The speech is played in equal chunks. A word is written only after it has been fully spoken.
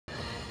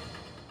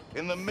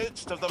In the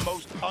midst of the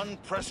most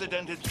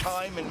unprecedented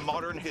time in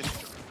modern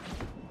history,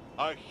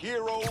 a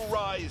hero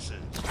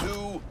rises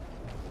to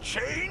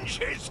change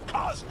his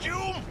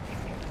costume?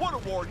 What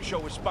award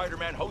show is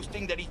Spider-Man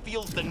hosting that he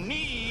feels the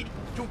need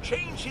to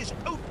change his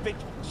outfit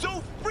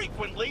so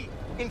frequently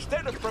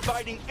instead of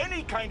providing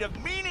any kind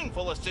of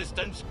meaningful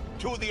assistance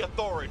to the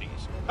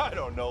authorities? I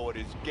don't know what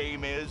his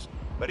game is,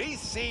 but he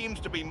seems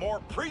to be more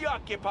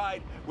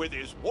preoccupied with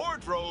his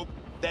wardrobe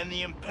than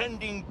the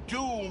impending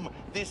doom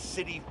this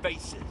city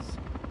faces.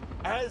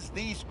 As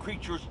these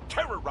creatures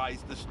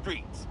terrorize the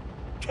streets,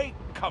 take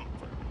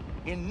comfort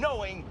in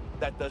knowing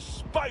that the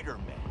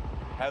Spider-Men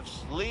have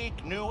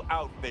sleek new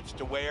outfits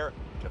to wear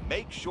to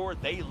make sure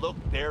they look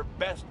their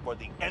best for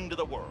the end of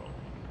the world.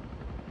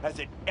 Has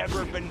it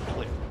ever been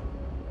clear?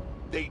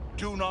 They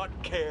do not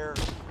care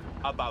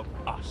about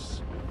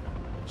us.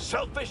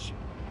 Selfish,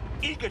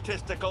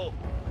 egotistical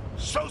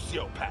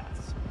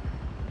sociopaths.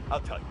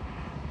 I'll tell you,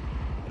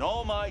 in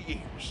all my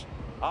years,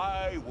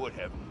 I would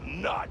have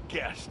not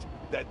guessed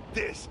that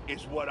this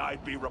is what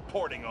I'd be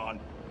reporting on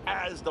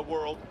as the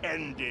world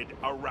ended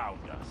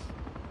around us.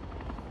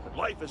 But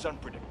life is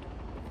unpredictable.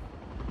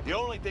 The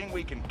only thing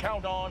we can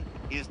count on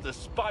is the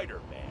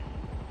Spider-Man,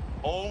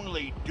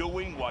 only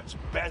doing what's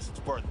best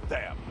for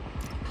them.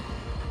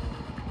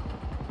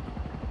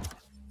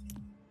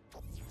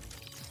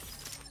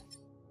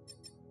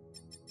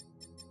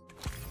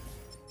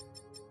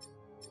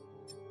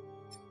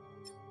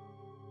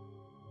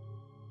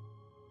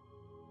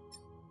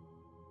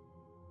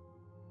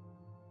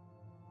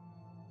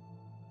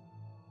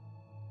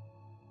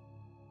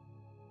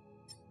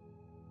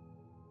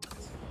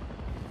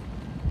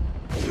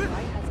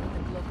 Why hasn't the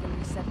globe been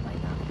reset by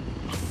now?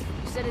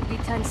 You said it'd be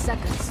 10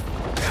 seconds.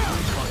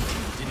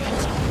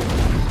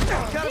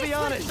 Gotta be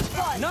honest,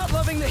 not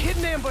loving the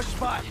hidden ambush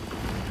spot.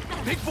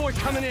 Big boy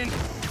coming in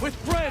with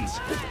friends.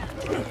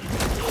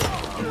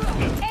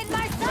 In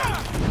my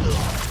sight!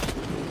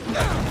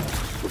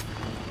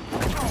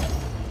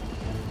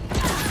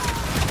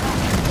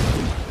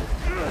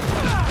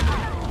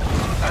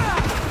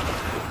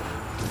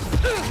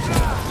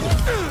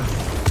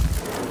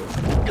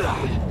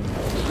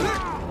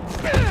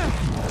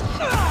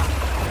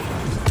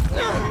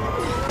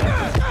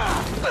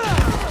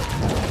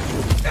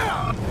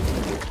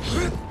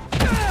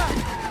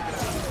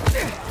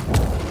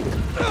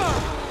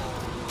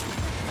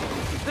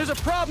 There's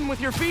a problem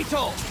with your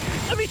VTOL.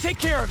 Let me take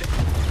care of it.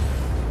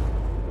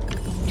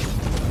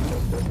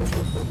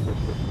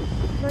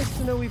 Nice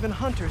to know even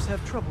hunters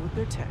have trouble with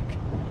their tech.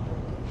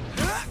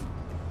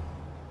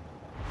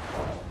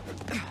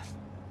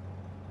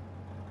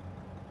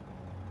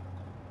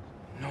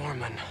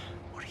 Norman,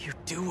 what are you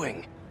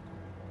doing?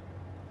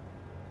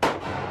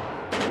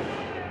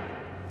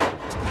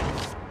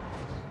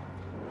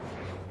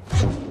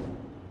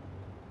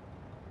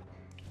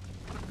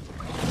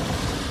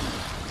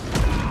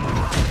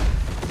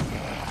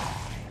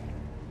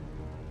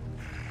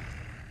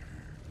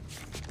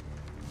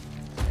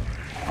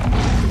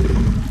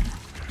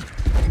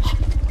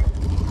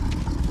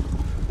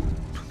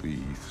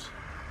 Please.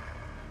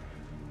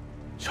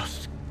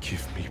 Just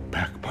give me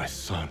back my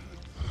son.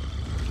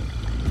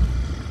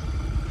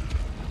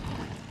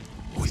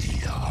 We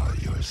are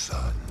your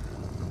son.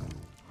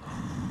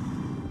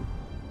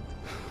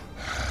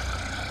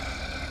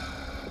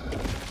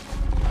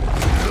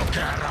 Look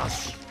at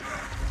us!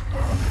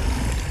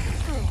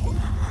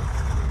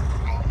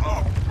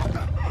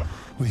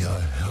 We are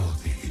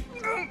healthy,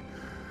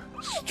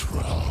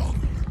 strong.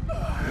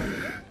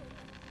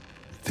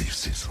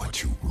 This is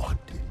what you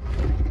wanted,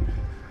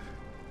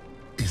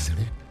 isn't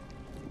it?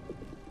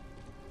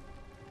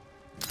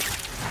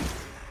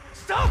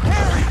 Stop,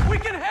 Harry! We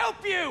can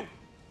help you!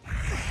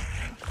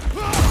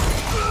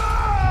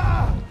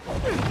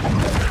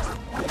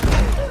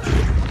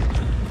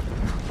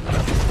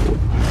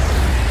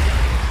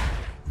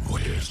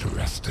 Where's the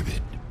rest of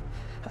it?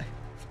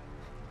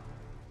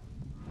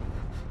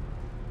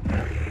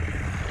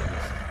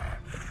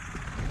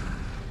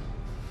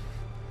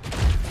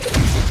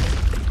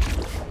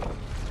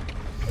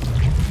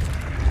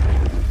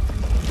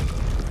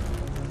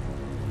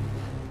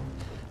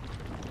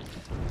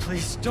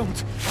 Please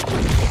don't.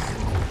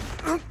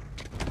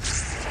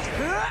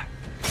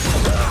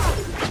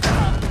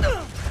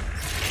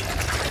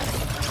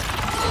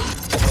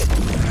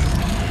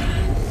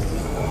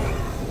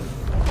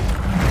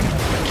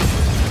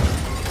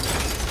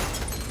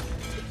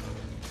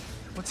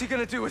 What's he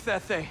gonna do with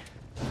that thing?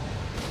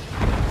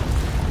 I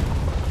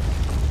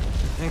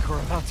think we're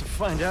about to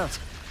find out.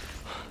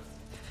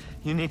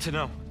 You need to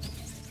know.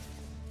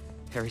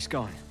 Harry's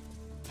gone.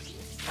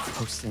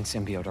 Host and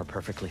symbiote are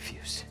perfectly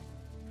fused.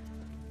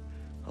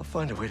 I'll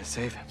find a way to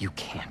save him. You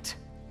can't.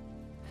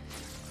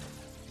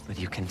 But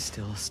you can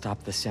still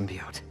stop the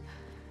symbiote.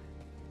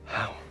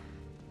 How?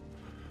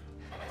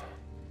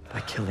 By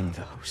killing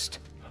the host.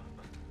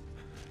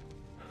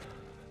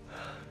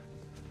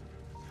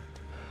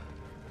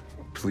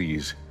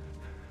 Please.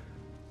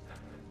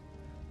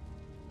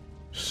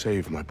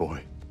 Save my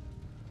boy.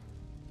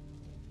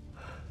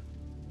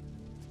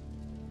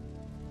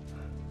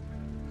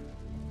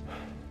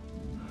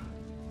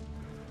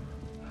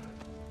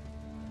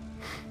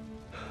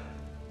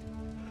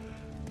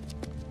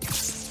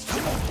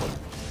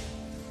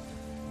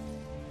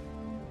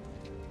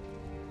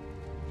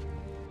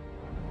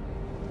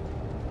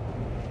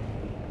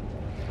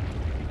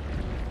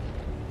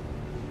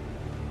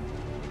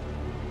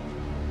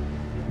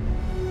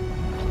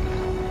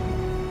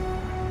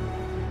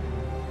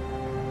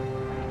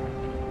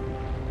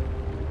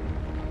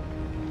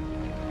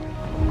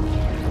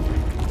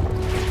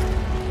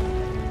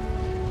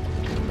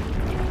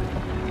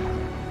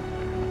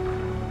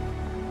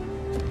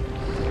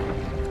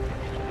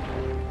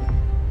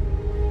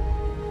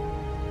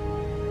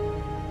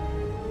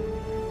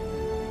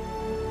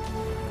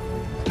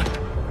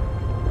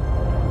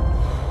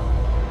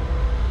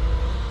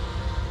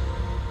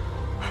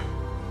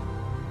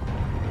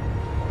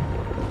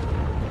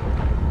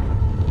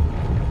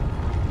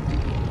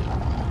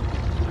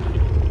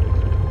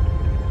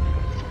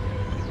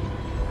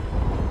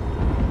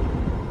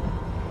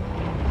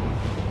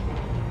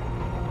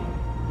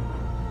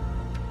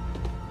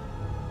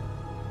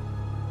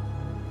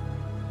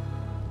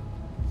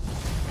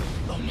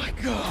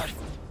 God!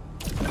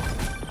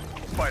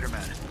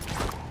 Spider-Man,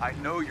 I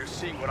know you're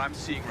seeing what I'm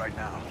seeing right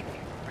now.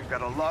 We've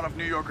got a lot of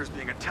New Yorkers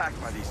being attacked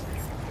by these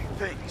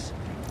things.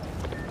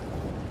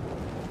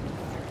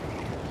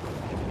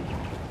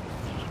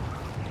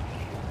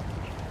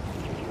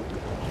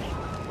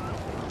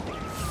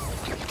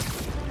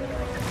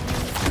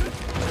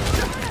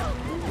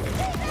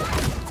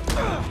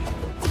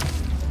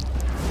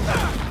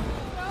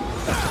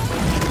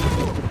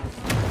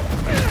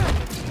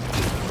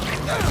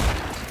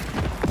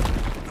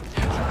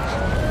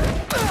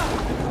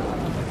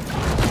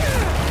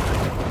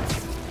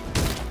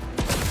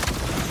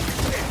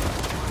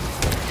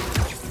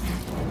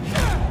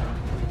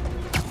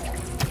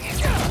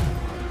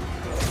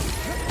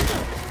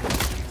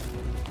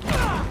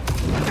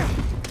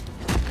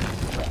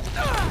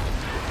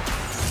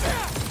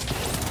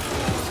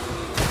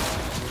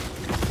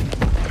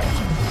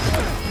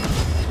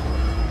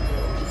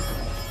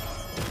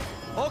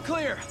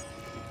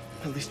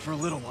 At least for a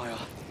little while.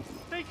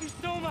 Thank you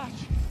so much!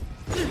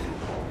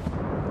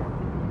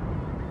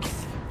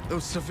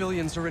 Those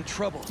civilians are in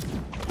trouble.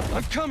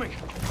 I'm coming!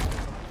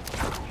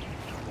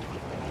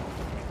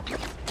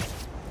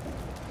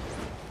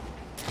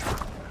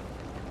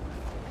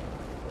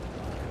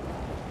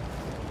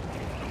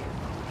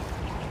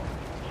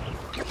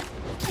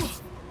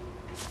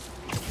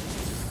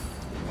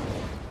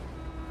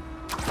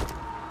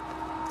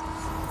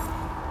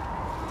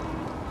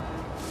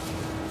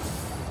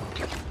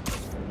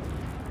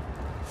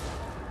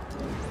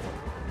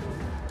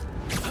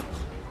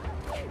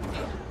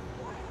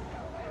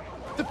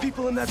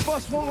 People in that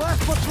bus won't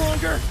last much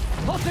longer!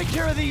 I'll take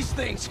care of these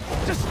things!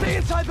 Just stay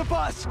inside the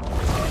bus!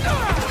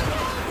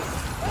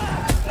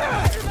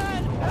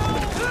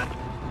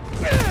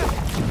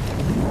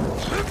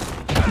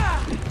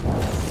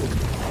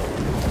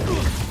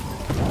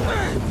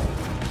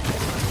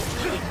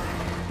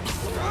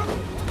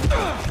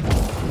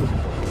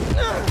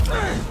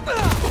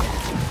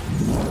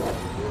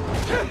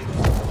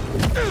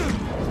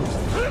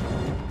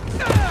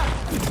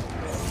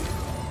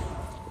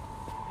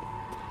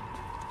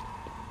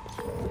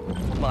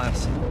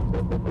 Miles,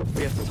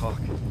 we have to talk.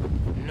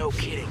 No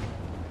kidding.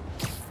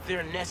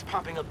 There are nests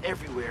popping up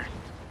everywhere.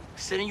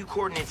 Sending you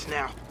coordinates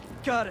now.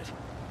 Got it.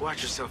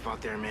 Watch yourself out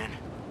there, man.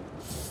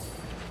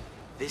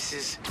 This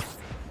is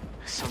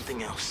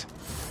something else.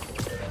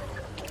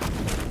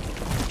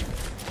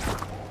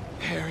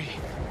 Harry.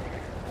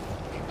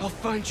 I'll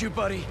find you,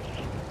 buddy.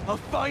 I'll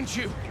find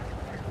you.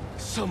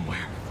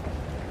 Somewhere.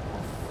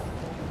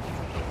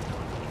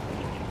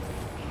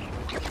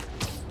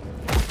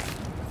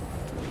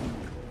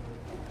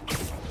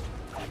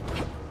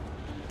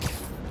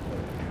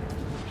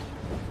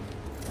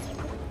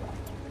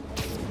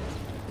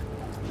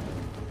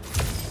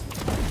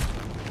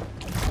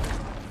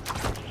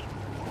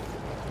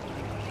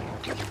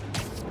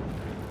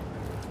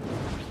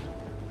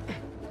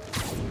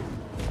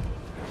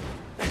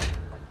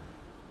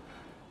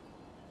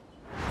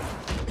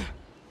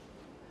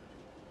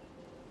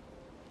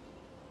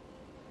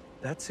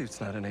 That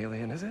suit's not an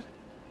alien, is it?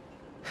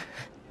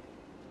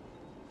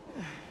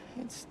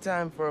 It's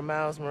time for a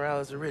Miles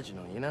Morales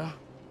original, you know?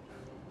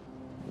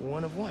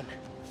 One of one.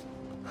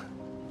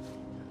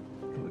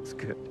 It looks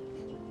good.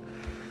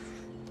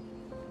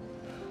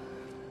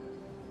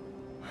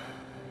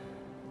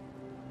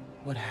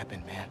 What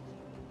happened, man?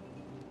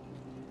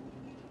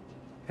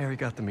 Harry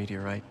got the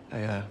meteorite.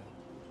 I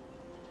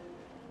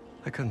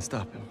couldn't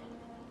stop him.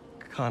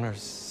 Connor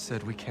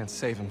said we can't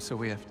save him, so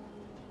we have...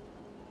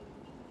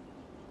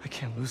 I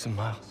can't lose him,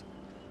 Miles.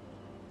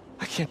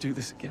 I can't do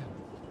this again.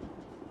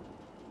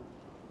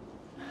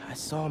 I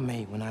saw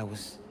May when I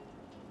was...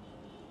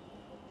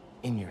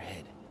 in your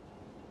head.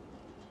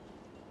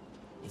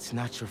 It's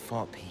not your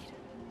fault, Pete.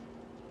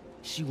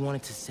 She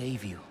wanted to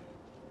save you.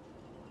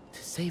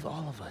 To save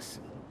all of us.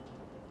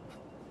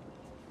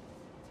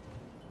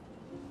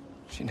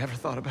 She never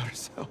thought about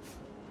herself.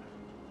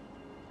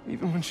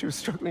 Even when she was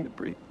struggling to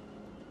breathe.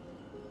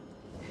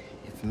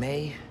 If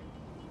May,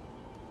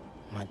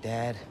 my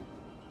dad,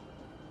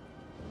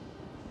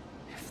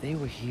 if they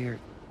were here,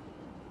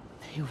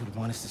 they would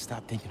want us to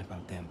stop thinking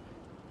about them.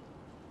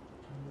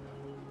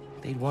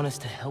 They'd want us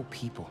to help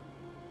people.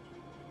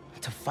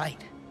 To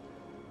fight.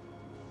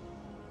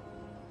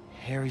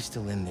 Harry's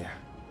still in there.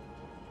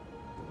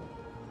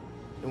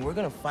 And we're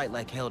gonna fight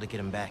like hell to get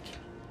him back.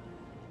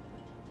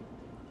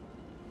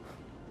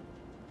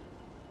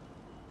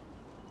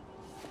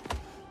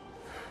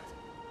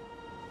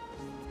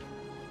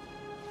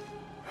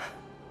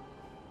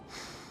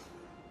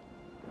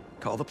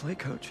 Call the play,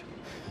 Coach.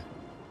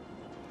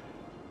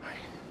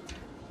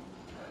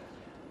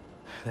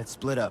 Let's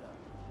split up.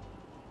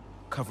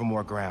 Cover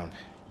more ground.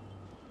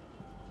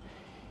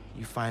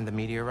 You find the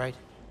meteorite,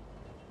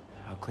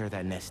 I'll clear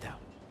that nest out.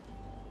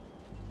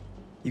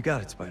 You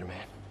got it,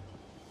 Spider-Man.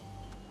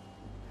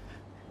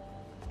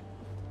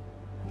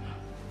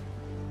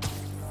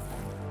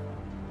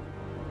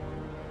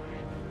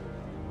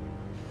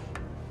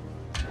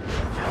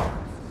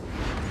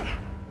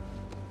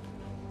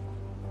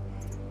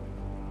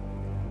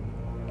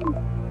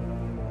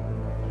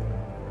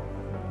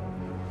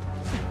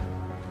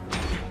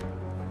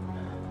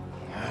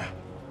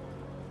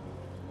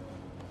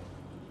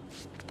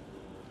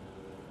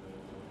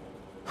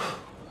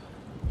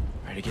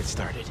 to get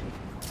started.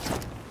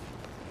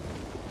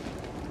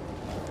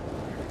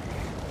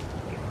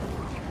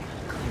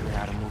 Clear it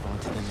out and move on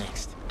to the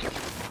next.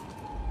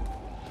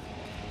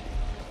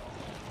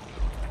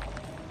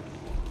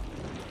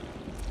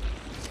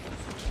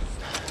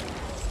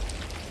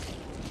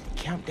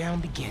 Countdown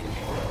begin.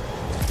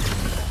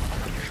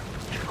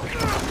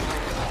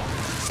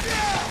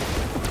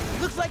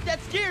 Looks like that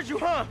scared you,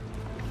 huh?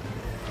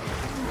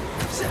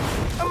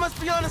 I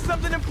must be onto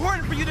something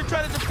important for you to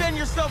try to defend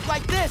yourself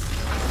like this.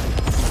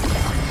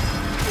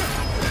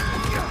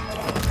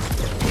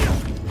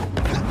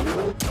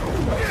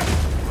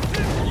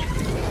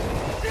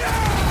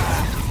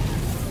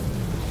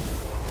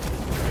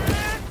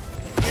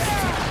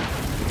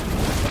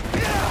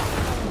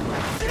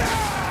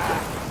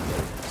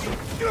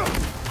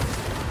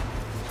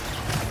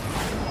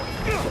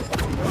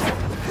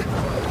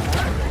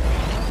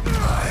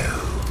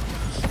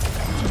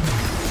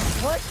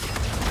 What?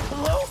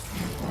 Hello?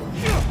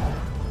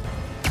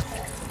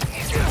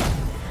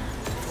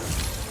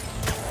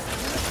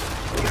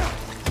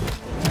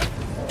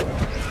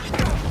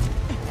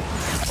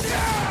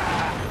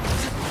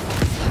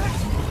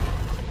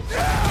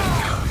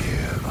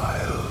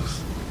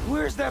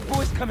 Where's that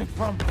voice coming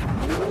from?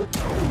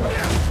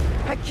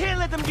 I can't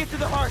let them get to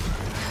the heart.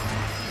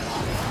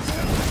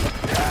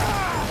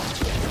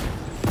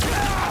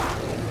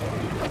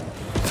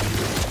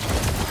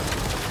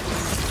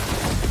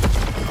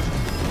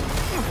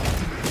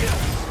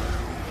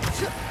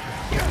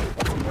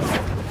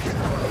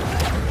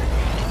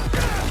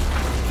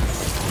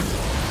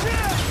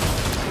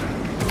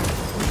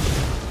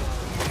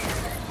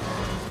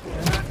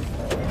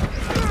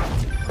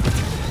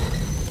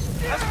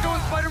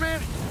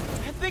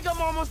 I'm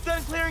almost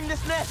done clearing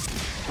this nest.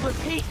 But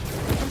Pete,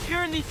 I'm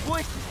hearing these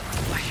voices.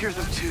 I hear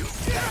them too.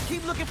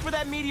 Keep looking for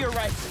that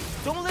meteorite.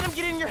 Don't let him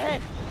get in your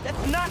head.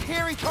 That's not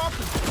Harry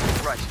talking.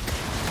 Right.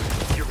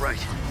 You're right.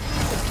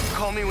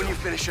 Call me when you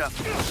finish up.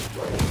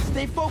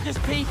 Stay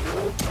focused, Pete.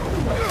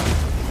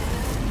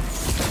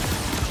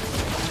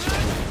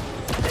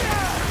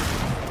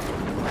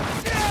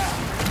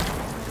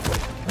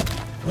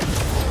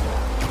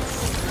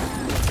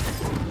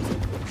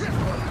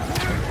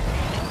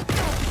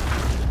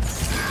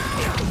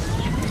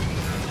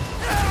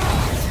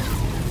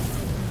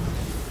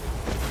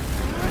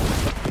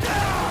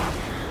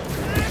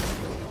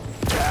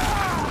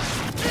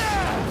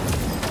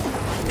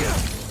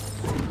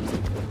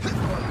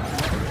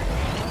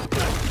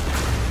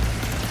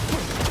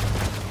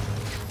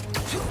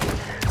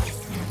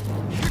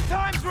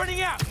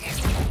 Running out!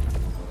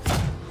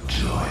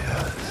 Join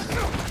us.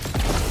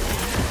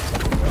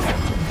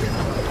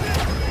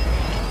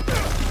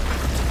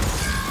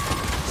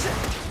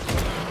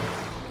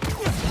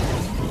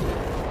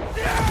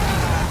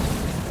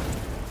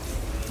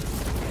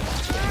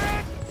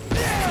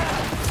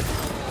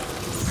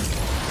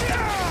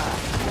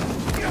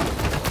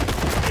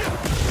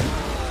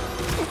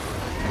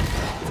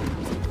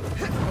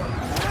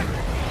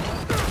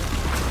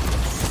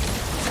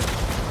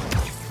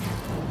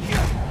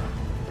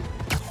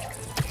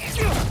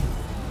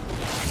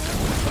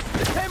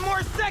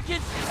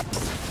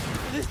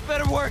 This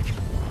better work.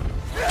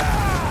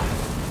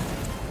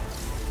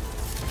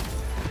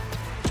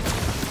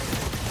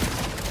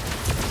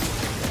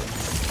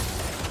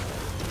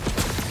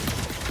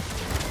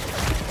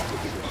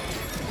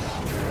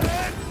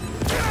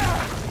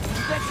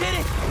 That did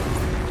it.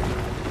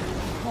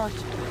 Heart.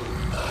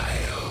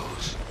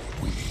 Miles,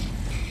 we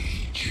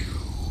need you.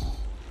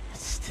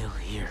 It's still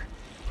here.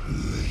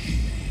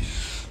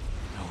 Please.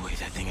 No way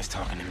that thing is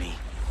talking to me.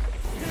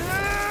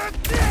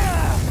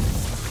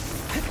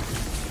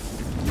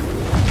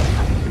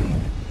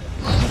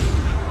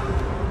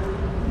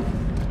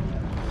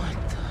 What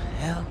the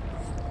hell?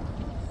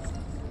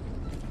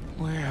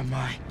 Where am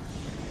I?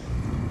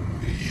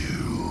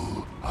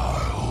 You are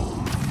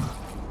home.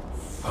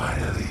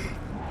 Finally,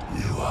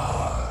 you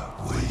are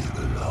where you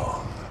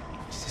belong.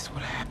 Is this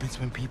what happens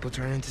when people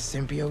turn into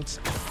symbiotes?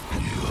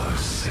 You are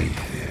safe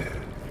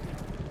here.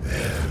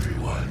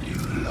 Everyone you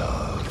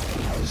love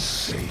is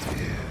safe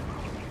here.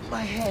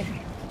 My head.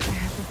 I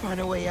have to find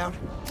a way out.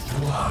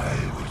 Why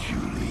would you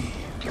leave?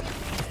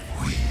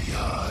 We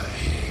are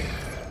here.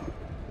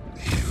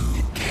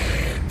 You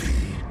can be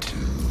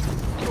too.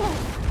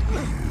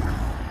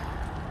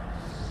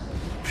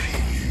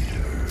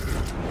 Peter.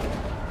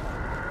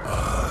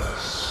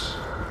 Us.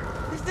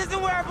 This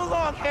isn't where I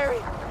belong,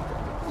 Harry.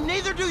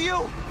 Neither do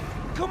you.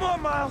 Come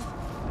on, Miles.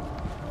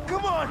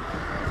 Come on.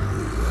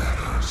 Let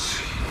us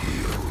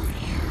heal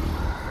you.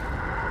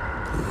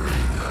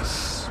 Bring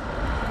us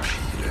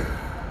Peter.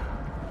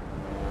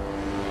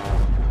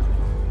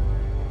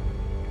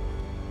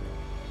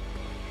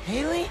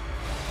 Haley?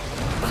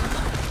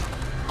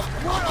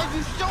 What are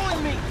you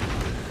showing me?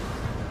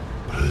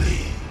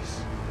 Please,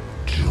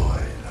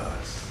 join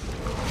us.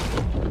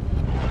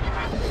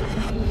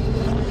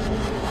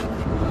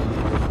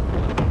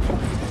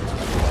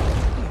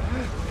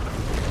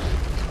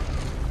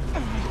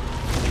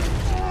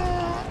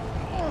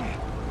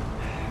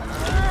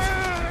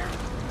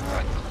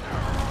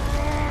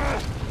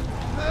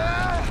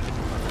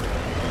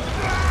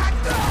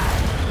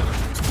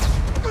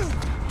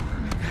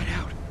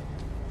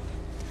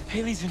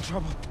 Haley's in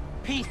trouble.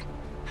 Pete,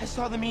 I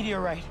saw the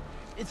meteorite.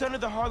 It's under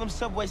the Harlem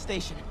subway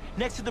station,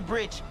 next to the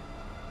bridge.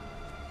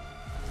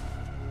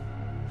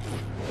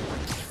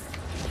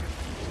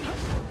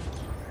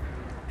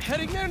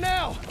 Heading there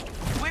now!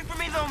 Wait for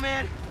me though,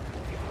 man.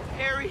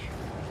 Harry,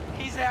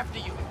 he's after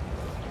you.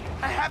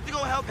 I have to go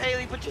help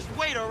Haley, but just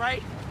wait, all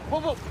right?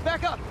 Whoa,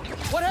 back up!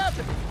 What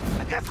happened?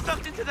 I got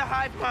sucked into the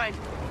hive mind.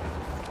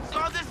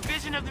 Saw this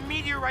vision of the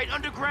meteorite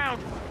underground.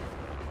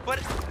 But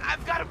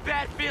I've got a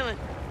bad feeling.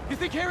 You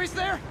think Harry's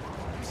there?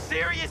 I'm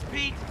serious,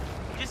 Pete.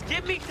 Just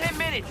give me 10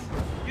 minutes.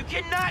 You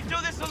cannot do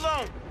this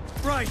alone.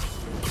 Right.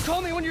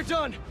 Call me when you're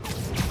done.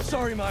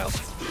 Sorry, Miles,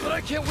 but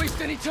I can't waste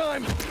any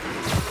time.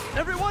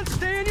 Everyone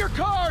stay in your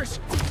cars!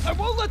 I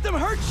won't let them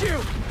hurt you!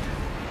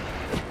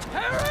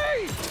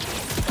 Harry!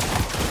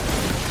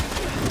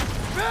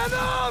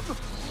 Venom!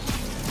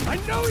 I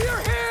know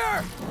you're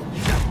here!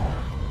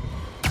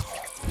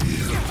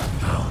 You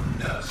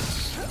found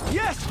us.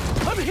 Yes!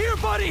 I'm here,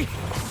 buddy!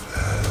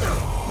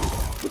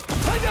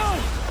 I know!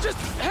 Just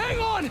hang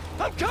on!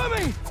 I'm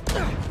coming!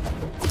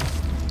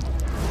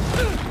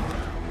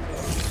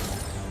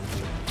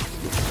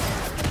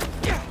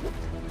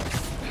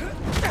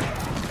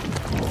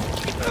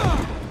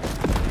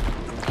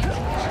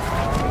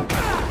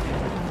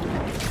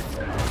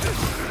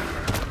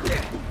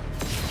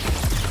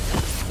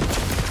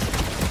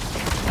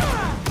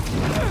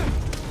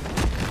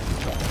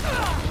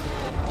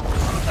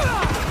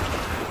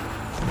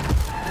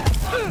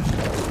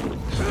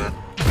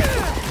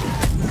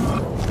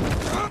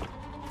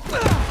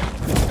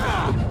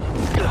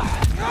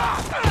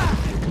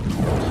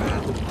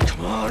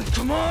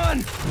 Come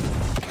on!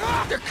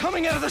 They're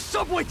coming out of the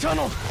subway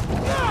tunnel!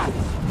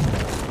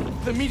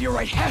 The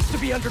meteorite has to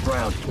be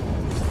underground!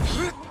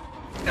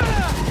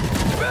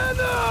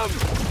 Venom!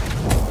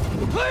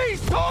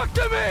 Please talk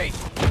to me!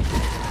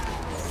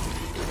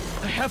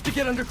 I have to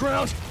get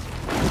underground.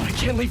 I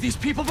can't leave these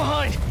people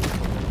behind.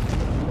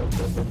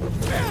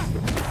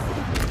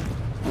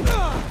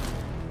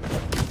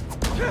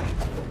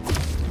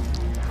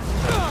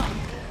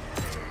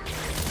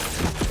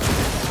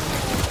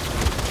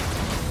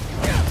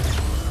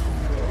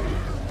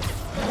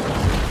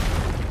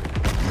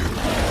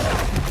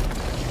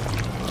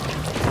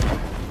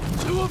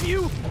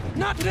 You?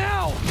 Not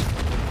now!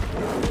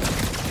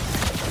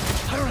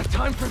 I don't have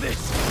time for this.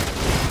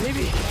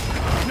 Maybe...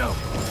 No.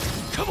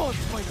 Come on,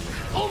 Spider-Man.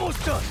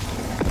 Almost done.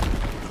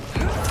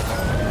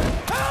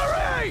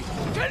 Harry!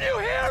 Can you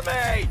hear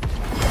me?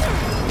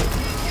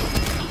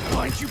 I'll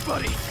find you,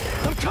 buddy.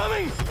 I'm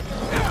coming!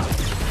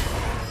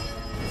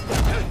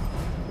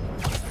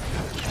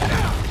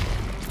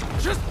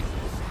 Just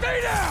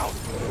stay down!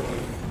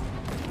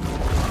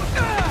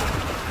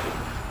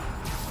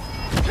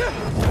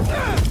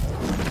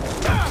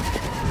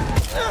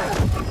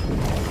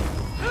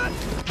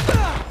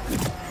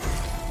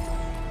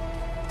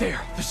 There,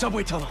 the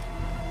subway tunnel.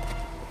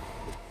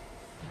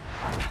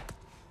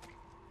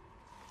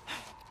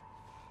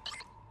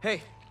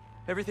 Hey,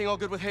 everything all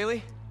good with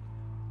Haley?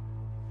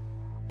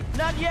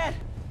 Not yet,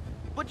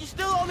 but you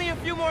still owe me a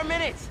few more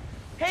minutes.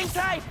 Hang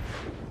tight.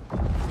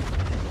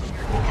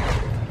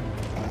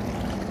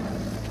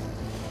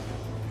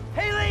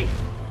 Haley!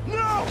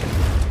 No!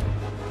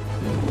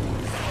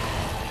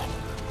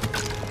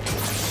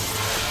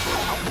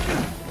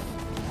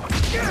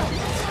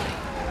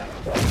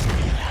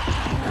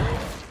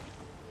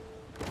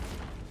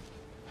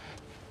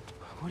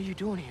 What are you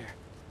doing here?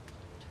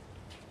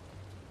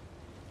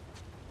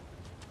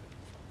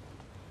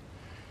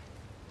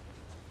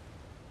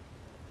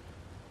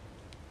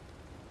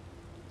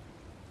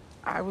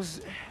 I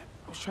was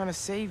trying to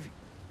save you.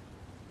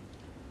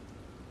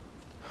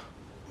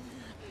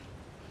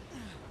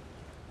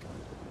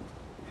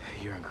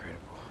 You're incredible.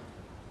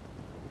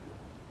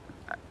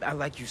 I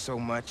like you so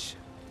much,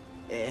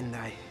 and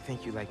I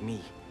think you like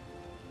me.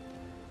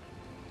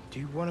 Do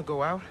you want to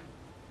go out?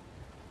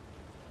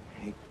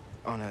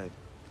 On a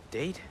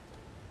date?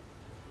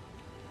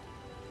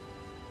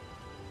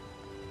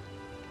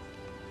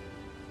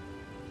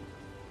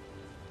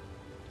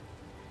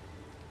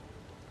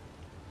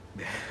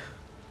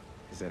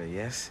 Is that a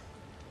yes?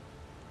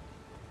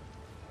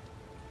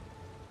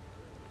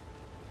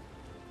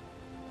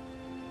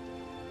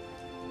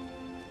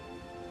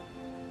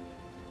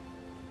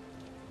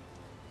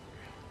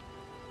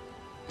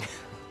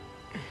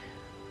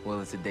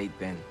 Well, it's a date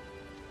then.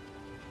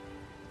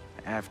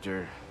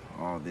 After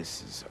all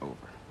this is over.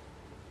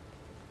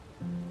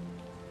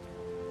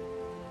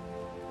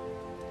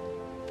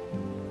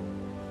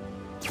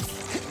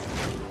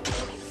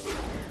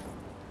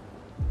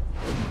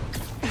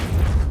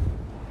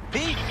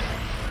 Pete!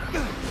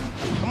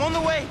 I'm on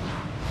the way!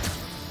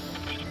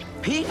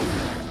 Pete?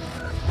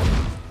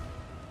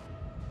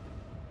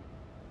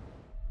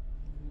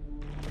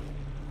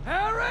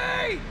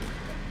 Harry!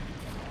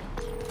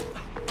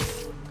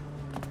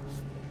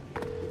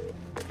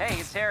 Hey,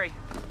 it's Harry.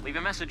 Leave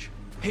a message.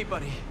 Hey,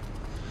 buddy.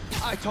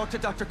 I talked to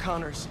Dr.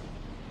 Connors.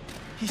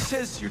 He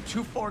says you're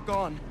too far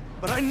gone,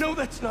 but I know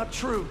that's not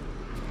true.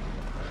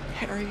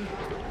 Harry,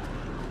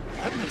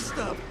 I messed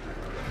up.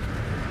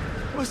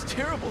 was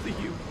terrible to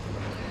you.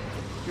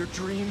 Your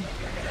dream,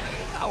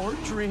 our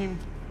dream,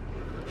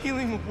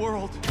 healing the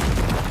world.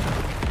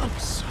 I'm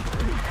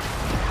sorry.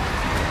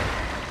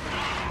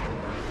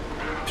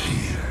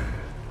 Peter,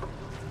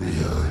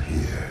 you're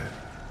here.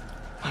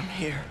 I'm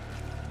here.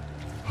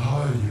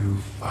 Are you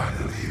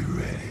finally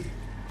ready?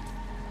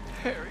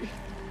 Harry,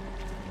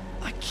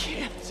 I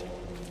can't.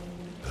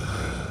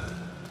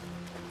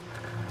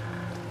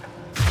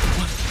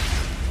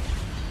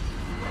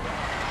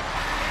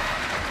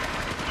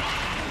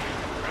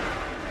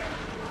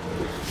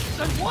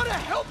 I want to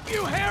help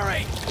you,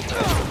 Harry!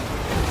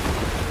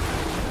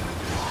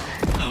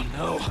 Oh,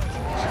 no.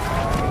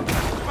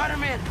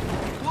 Spider-Man,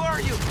 who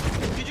are you?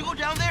 Did you go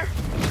down there?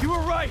 You were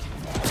right.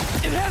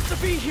 It has to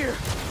be here.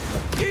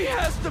 He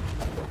has to...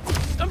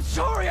 I'm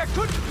sorry, I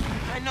couldn't...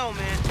 I know,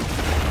 man.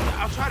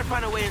 I'll try to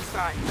find a way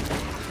inside.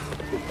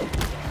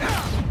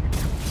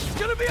 It's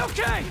gonna be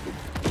okay!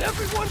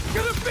 Everyone's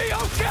gonna be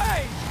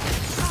okay!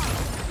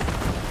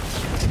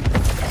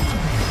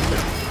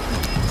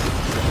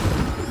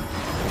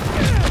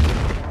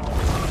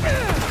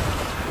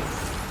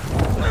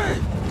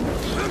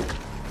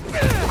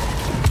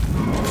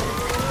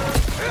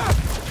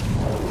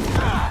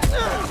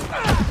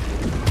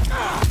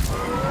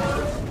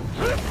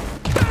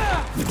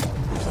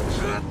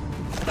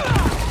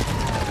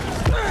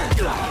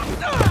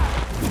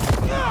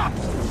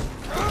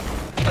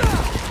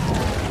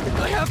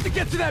 I have to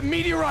get to that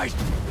meteorite!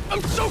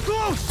 I'm so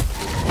close!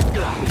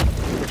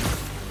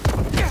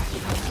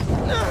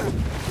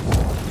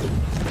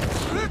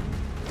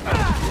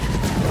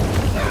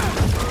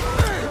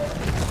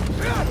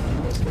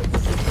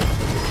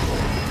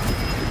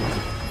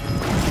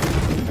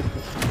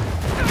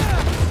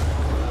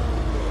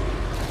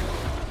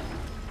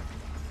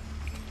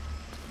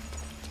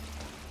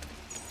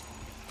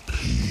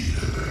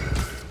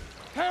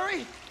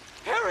 Harry!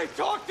 Harry,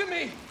 talk to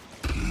me!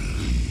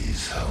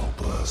 Please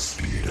help us,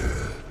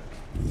 Peter.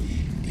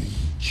 We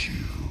need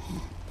you.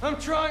 I'm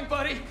trying,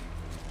 buddy.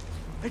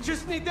 I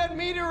just need that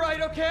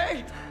meteorite,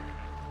 okay?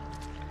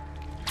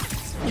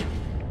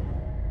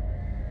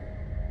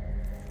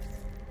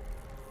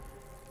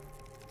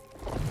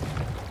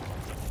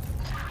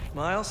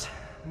 Miles,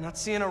 I'm not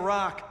seeing a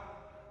rock.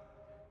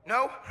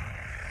 No?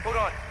 Hold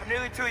on, I'm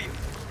nearly to you.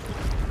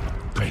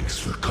 Thanks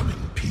for coming,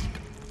 Pete.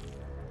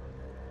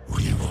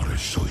 We want to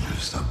show you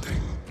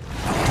something.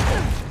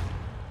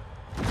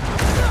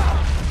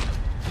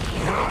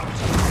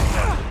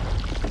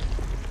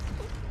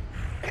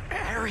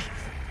 Harry,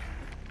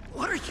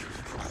 what are you?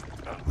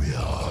 We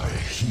are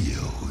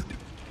healed.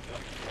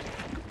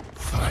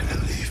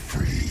 Finally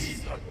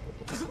free.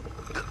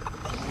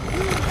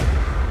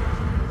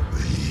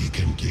 We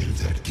can give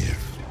that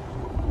gift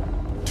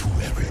to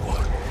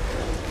everyone.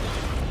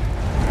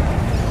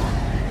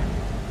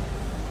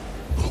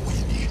 But we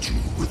need you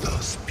with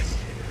us, Pete.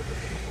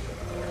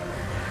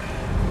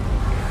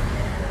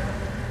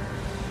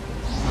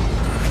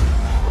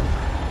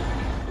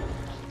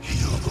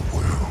 Heal the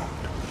world.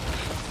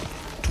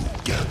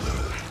 Together.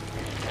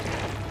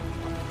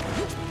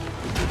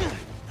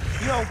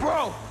 Yo,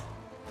 bro!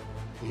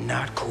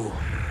 Not cool.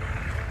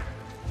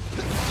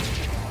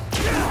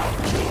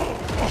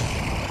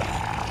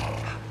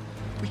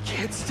 We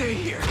can't stay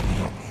here.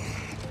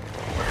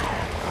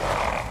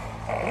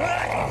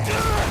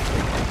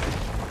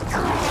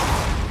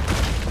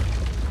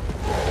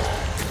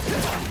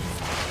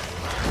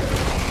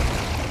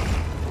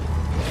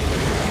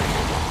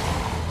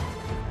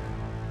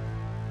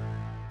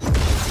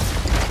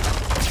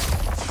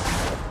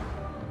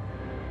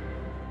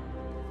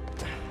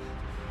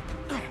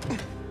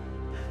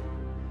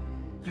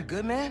 You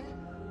good, man?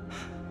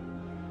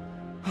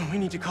 We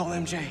need to call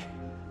MJ.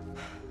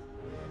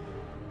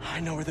 I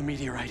know where the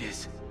meteorite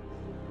is.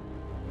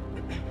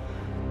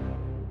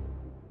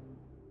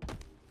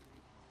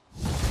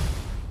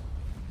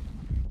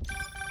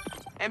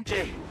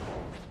 MJ,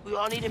 we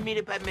all need to meet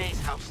up at May's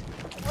house.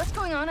 What's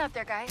going on out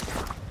there, guys?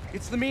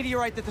 It's the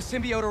meteorite that the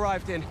symbiote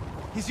arrived in.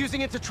 He's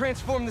using it to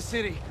transform the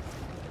city.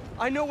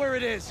 I know where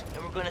it is.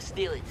 And we're gonna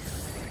steal it.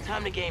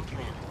 Time to game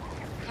plan.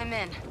 I'm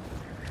in.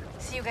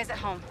 See you guys at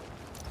home.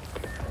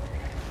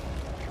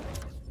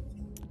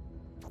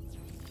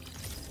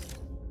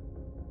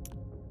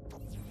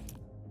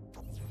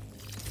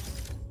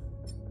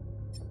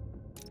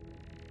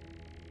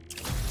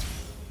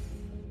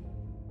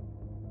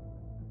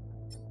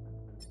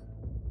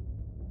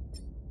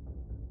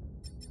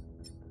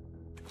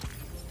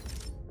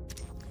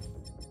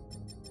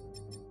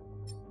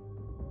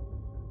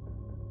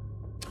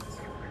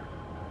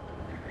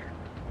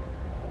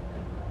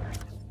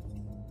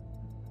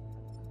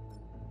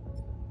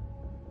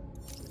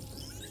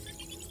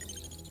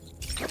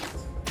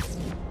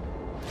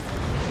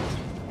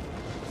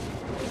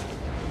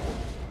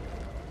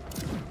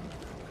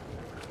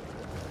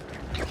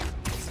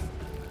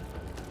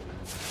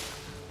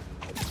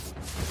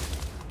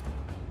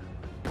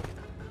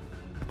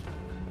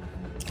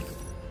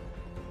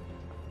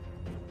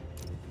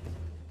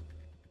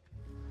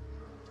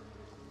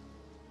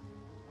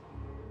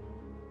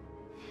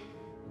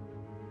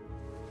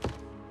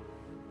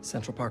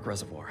 Central Park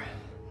Reservoir.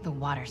 The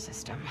water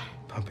system.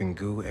 Pumping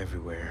goo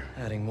everywhere.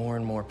 Adding more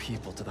and more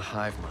people to the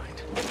hive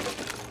mind.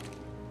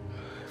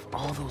 If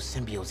all those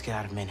symbiotes get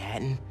out of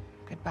Manhattan...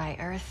 Goodbye,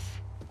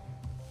 Earth.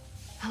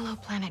 Hello,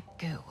 planet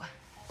Goo.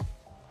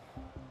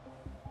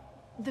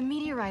 The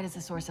meteorite is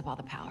the source of all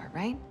the power,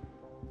 right?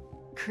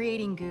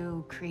 Creating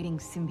goo, creating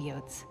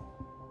symbiotes.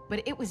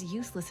 But it was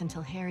useless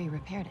until Harry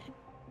repaired it.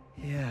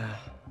 Yeah.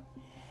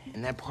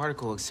 And that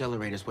particle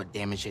accelerator's what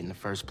damaged it in the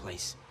first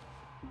place.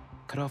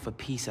 Cut off a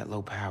piece at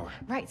low power.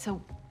 Right,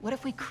 so what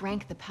if we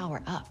crank the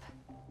power up?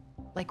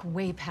 Like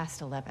way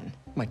past 11.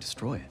 Might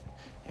destroy it.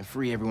 And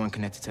free everyone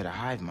connected to the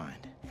hive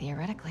mind.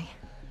 Theoretically.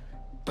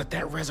 But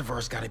that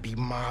reservoir's gotta be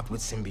mobbed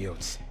with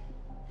symbiotes.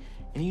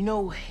 And you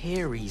know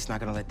Harry's not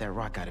gonna let that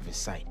rock out of his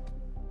sight.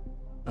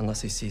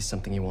 Unless he sees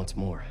something he wants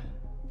more.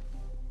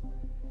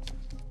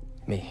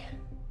 Me.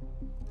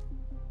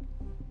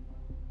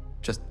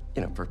 Just,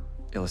 you know, for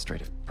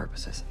illustrative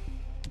purposes.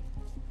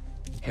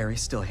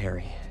 Harry's still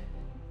Harry.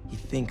 He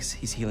thinks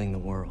he's healing the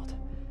world.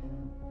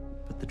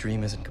 But the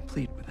dream isn't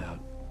complete without...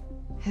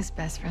 his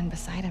best friend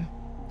beside him.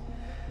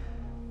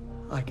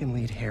 I can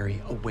lead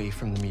Harry away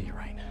from the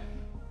meteorite.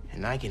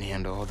 And I can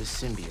handle all the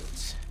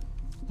symbiotes.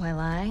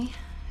 While I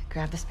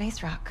grab the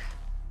space rock.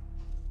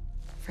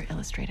 For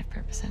illustrative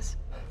purposes.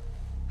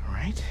 All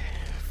right,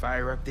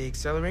 fire up the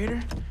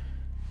accelerator.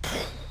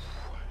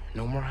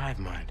 No more hive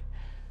mind.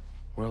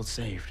 World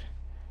saved.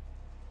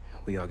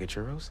 We all get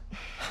churros?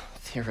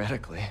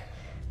 Theoretically.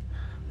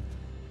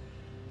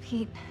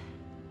 Pete,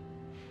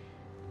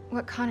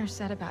 what Connor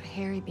said about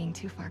Harry being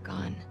too far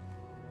gone.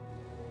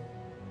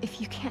 If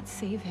you can't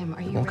save him,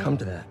 are you ready? It won't come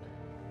to that.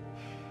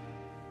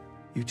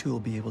 You two will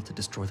be able to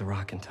destroy the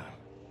rock in time.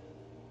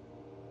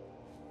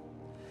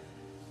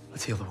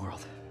 Let's heal the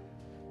world.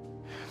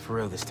 For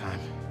real this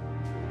time.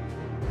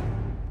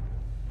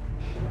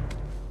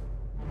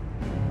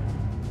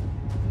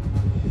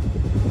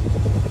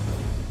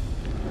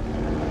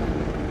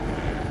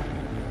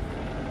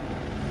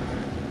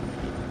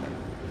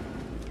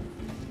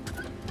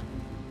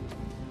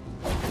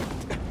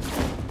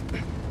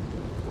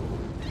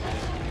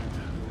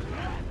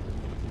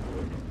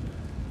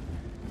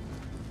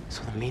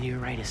 So the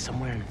meteorite is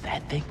somewhere in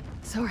that thing?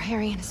 So are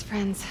Harry and his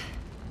friends.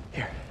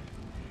 Here.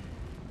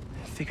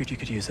 I figured you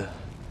could use a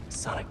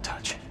sonic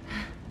touch.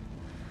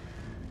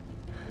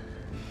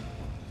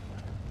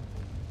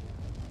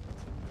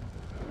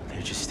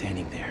 They're just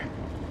standing there.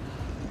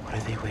 What are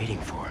they waiting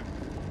for?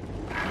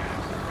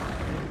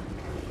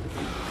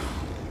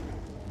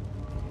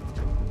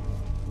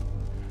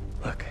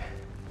 Look,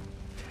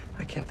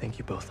 I can't thank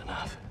you both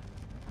enough.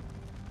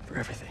 For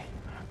everything.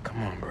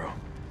 Come on, bro.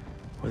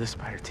 We're the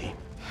spider team.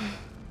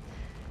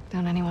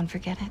 Don't anyone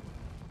forget it.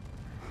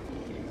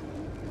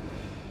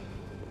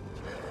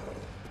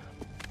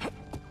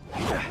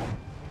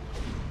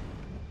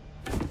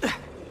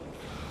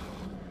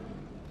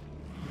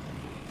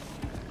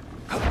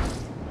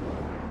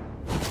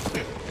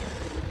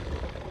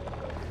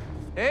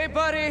 Hey,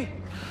 buddy!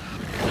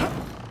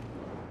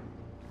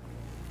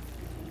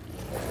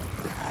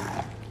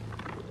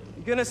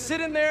 You gonna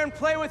sit in there and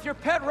play with your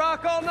pet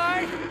rock all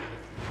night?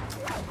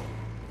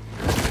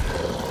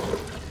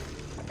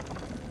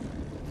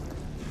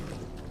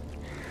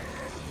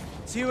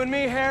 It's you and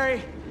me,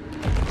 Harry.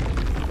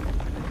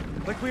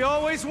 Like we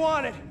always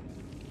wanted.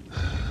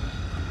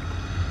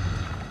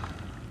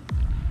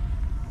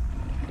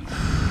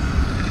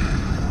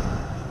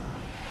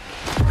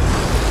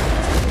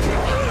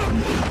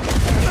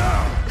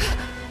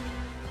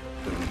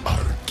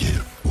 Our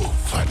gift will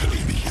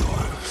finally be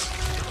yours.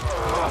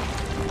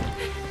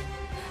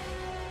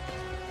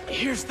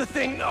 Here's the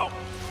thing, though.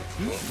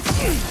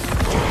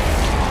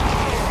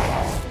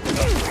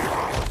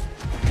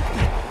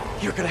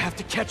 You're gonna have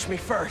to catch me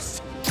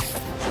first.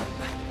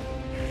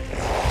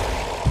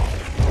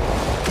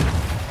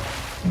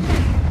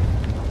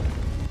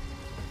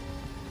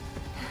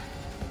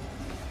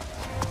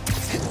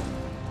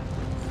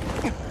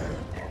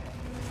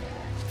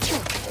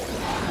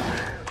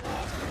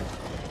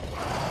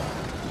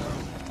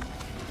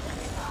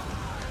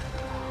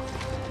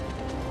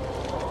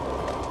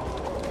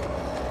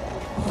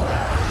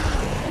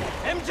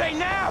 MJ,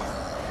 now!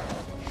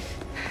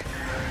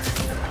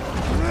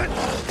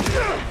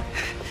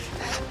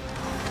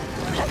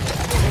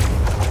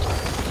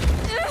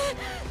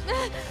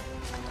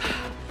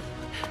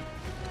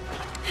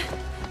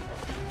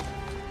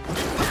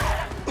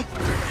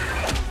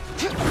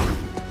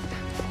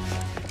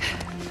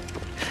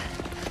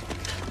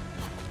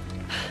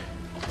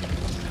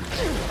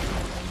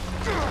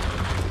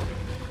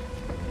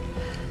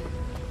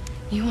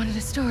 You wanted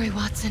a story,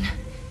 Watson.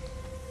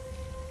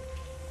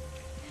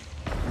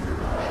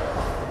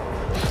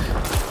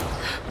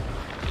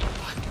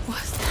 What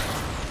was that?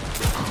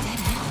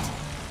 Dead end?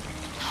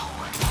 No.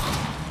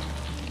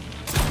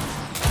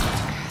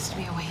 There has to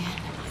be a way in.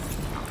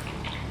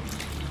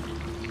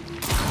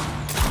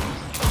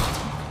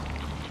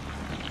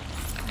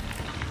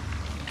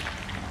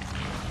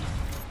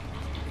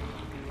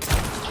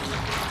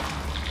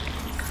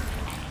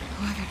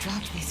 Whoever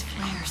dropped these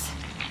flares.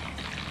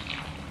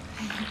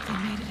 hope they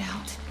made it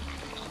out.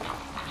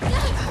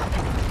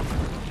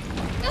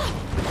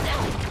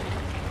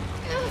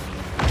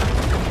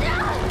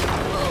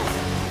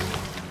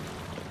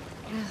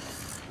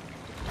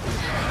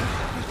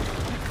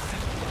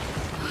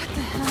 What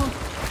the hell?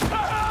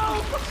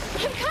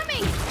 I'm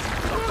coming!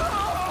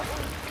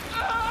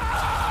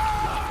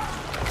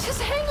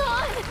 Just hang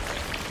on!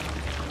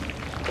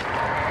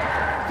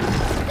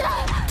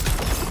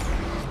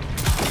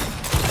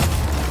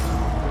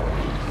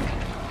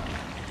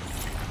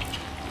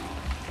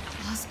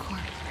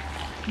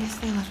 Guess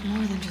they left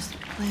more than just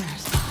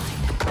players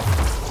behind.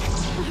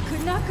 Not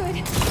good, not good.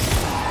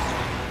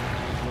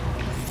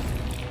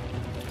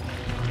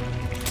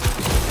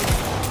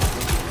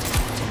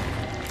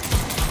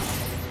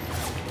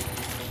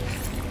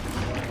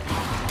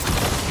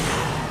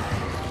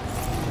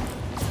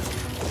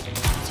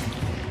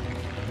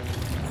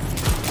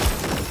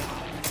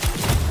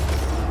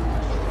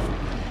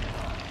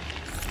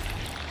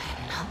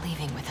 I'm not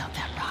leaving without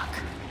that rock.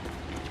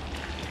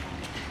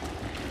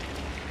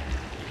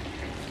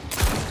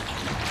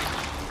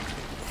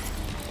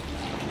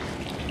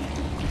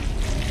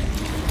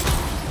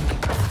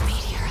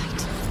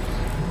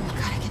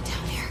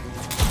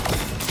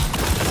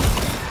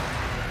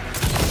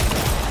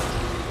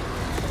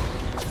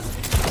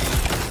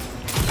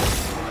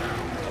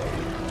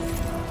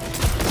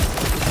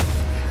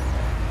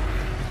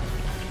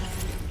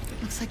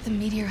 Like the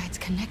meteorite's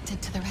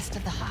connected to the rest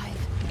of the hive.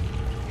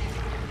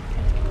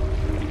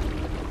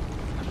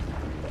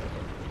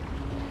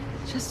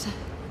 Just a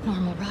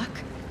normal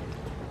rock.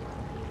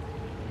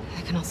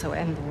 That can also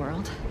end the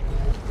world.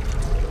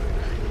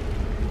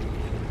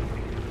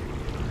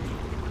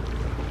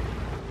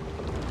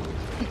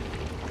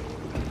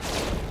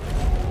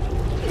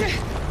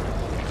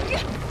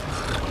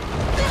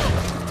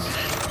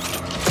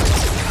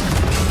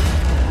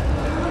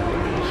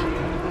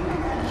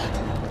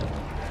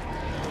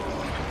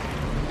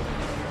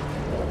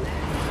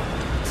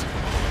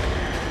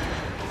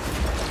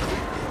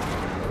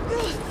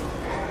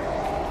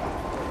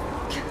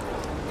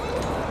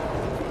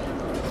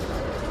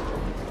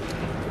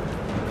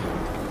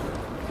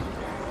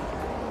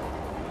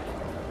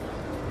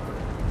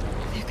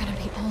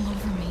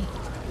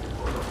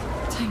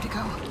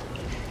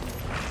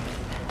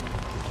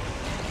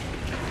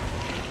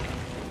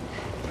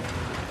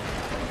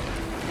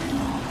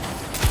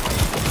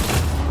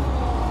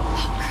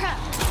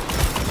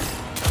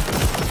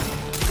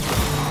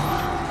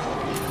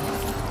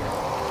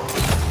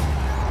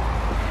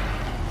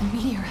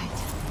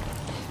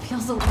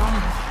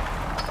 Alive.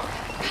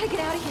 Gotta get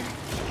out of here.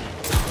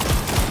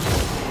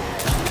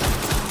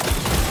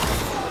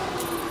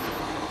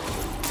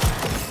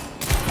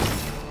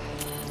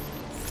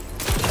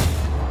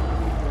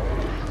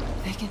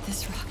 If they get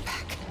this rock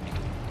back,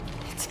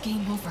 it's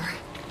game over.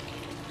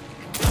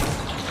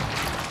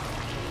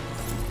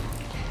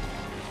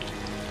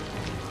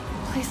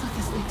 Please let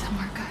this lead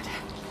somewhere good.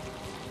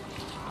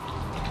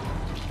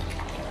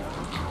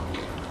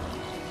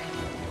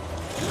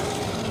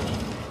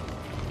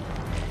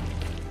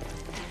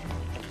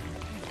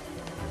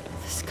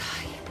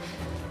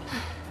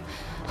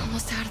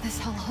 Almost out of this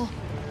hellhole.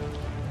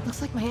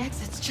 Looks like my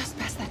exit's just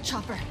past that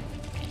chopper.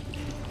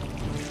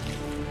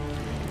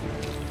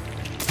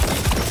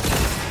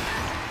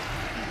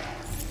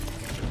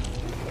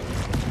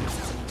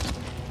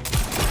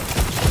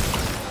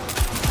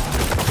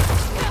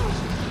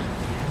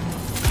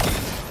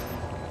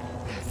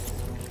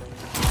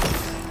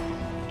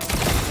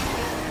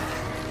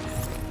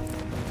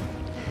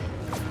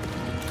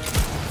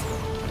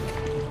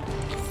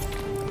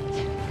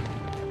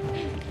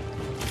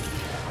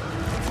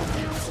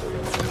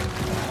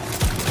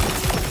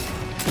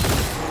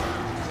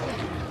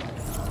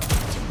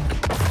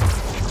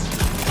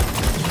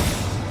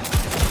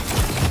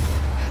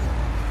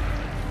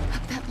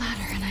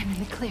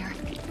 Clear.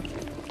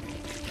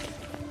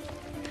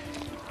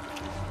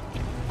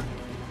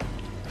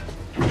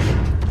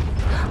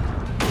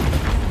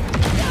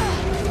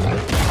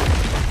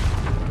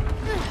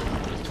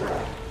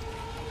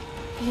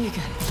 You got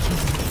it.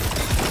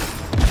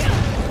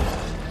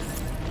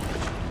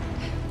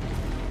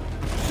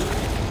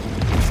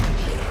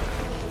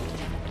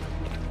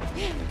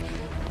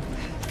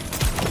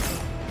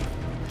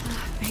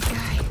 Big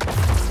guy.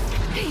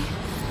 Hey,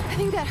 I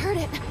think that hurt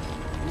it.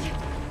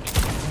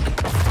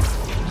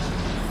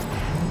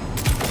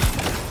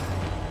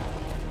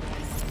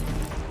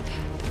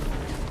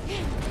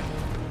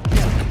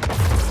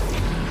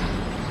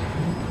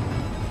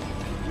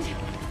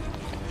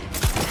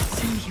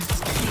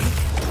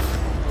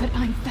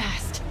 I'm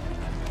fast.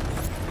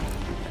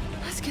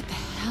 Let's get the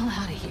hell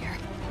out of here.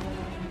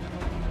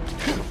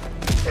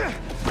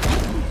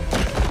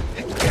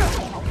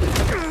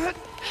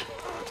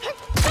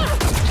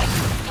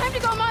 Time to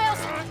go, Miles!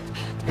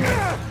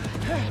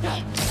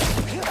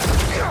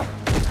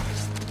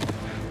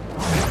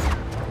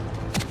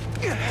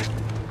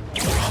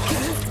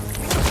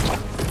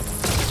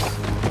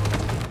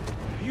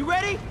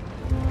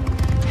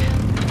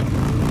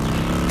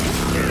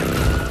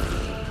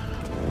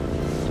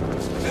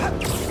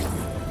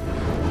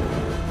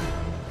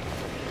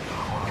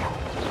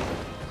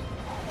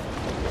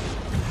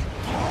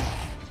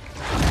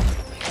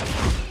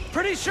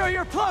 sure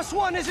your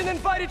 +1 isn't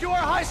invited to our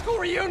high school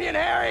reunion,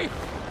 Harry?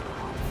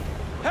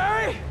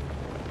 Harry?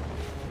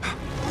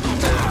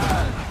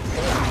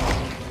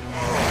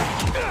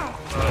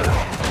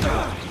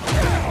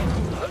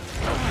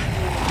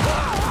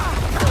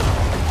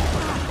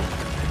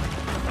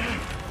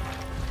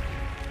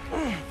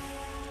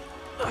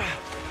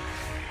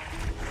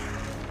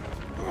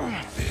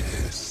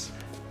 This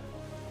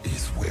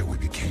is where we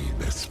became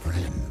best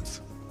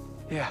friends.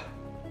 Yeah,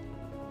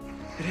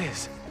 it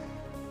is.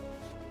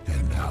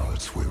 And now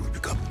it's where we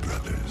become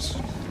brothers.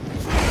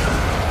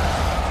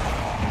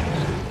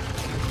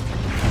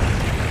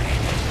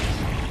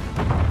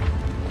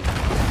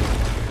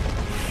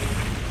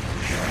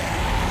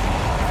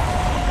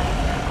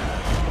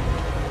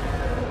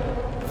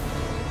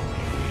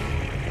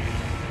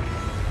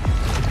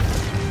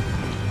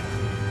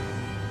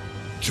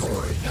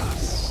 Join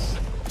us.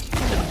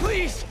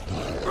 Please,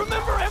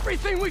 remember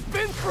everything we've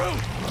been through!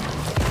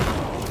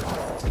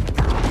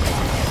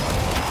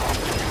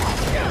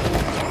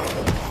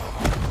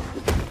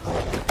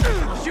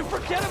 Did you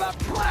forget about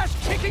Flash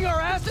kicking our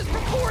asses for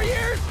 4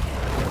 years?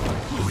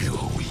 We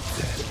were weak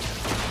then.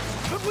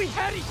 But we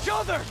had each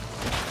other!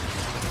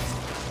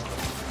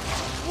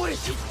 What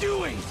is he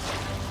doing?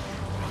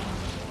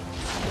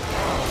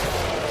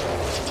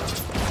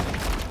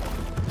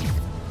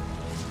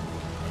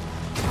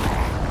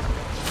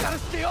 Gotta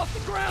stay off the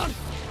ground!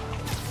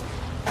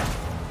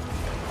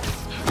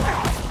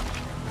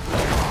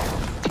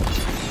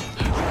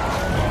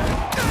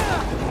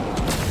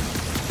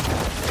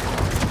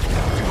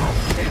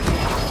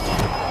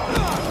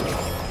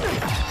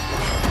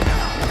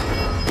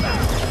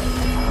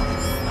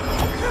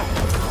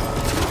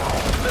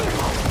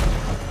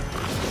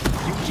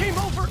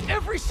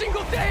 Every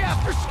single day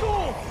after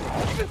school!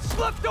 Even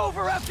slept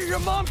over after your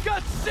mom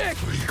got sick!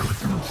 We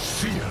couldn't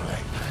feel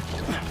like that.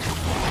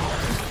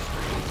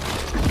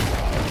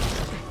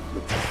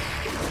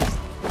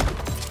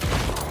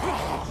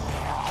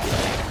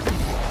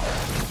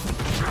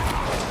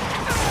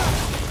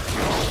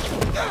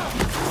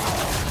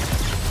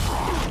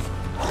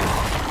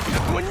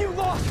 When you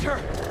lost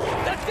her,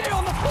 that day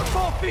on the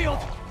football field,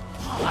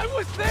 I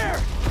was there!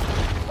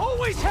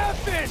 Always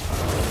have been!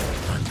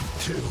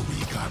 Until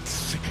we got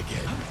sick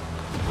again.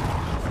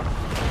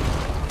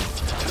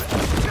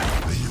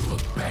 You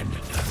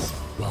abandoned us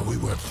while we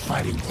were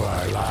fighting for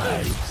our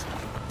lives.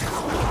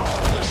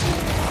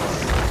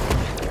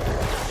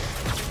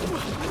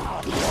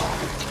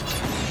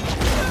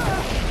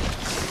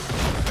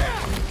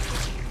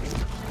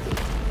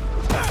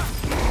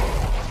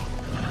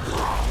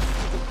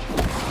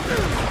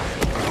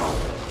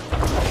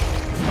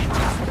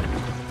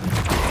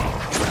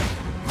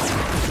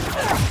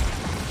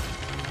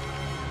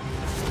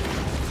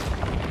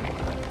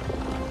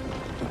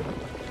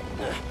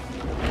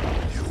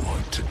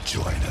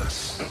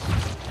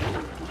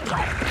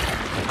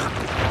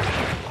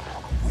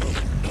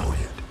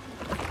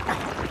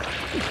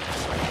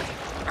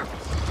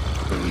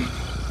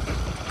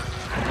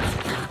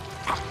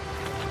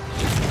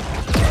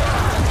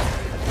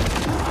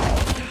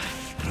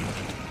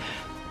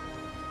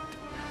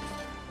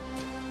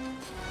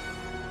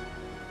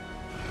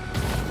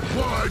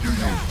 Why do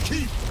you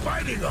keep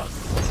fighting us?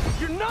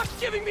 You're not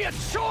giving me a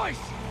choice!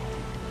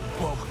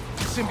 Whoa,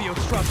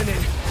 symbiote's dropping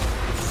in.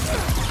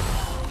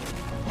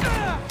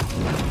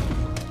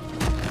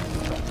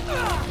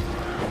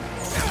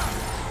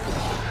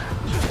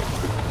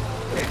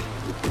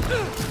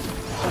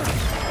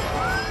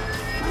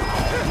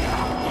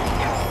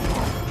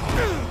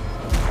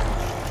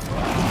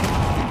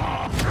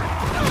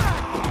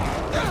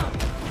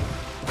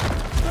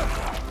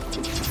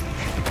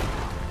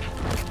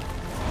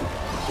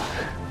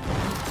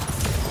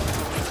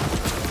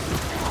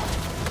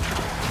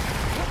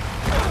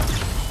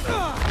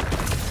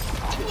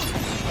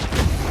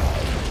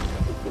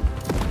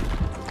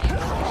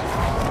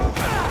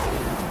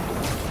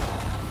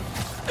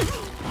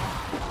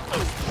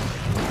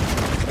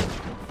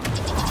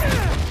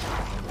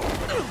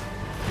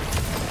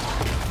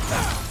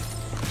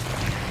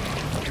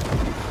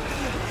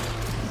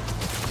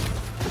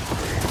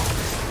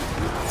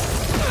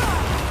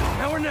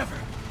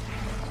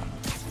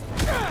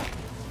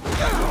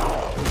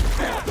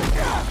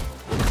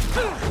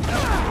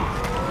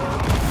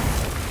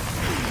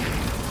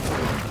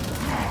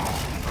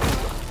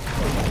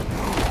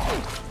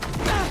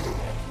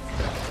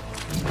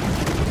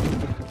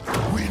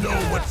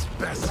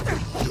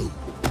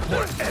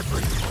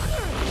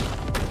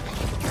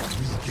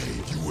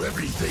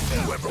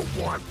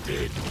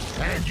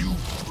 And you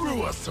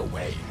threw us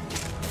away.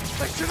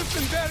 I should have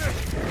been better.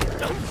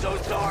 I'm so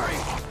sorry.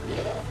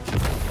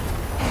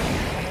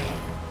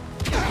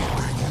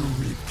 When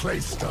you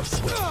replaced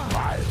us with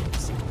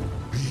vials,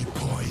 we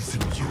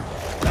poisoned you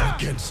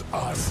against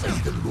us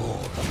even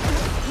more.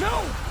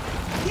 No!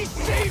 He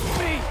saved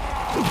me!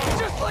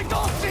 Just like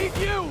I'll save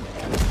you!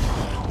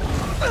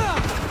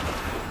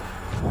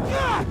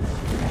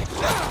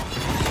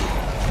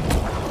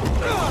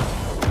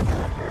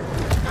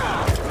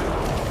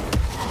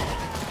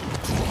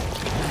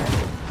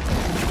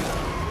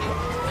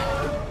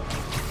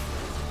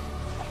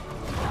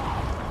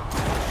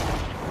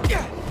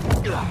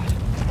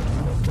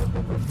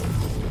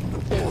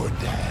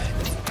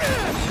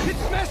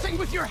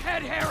 with your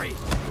head, Harry!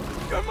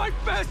 You're my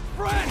best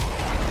friend!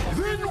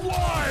 Then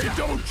why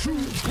don't you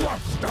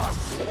trust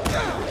us?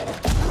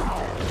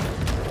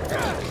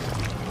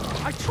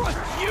 I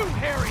trust you,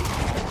 Harry!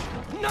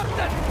 Not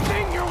that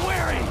thing you're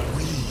wearing!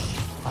 We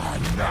are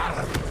not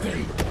a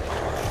thing.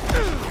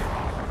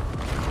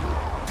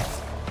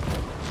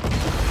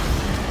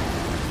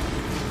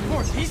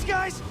 More of these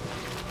guys?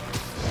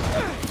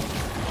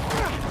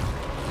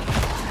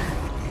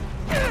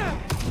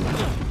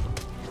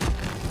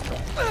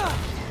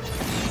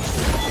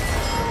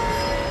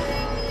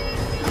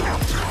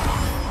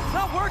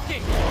 Not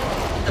working!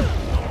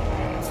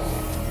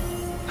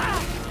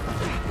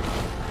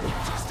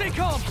 Stay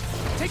calm!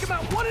 Take them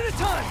out one at a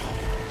time!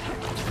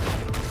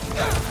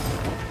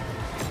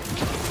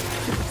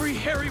 Free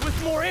Harry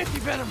with more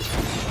anti-venom!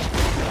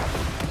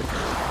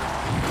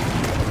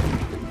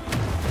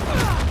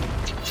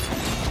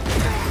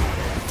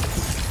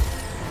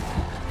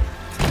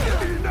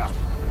 Enough!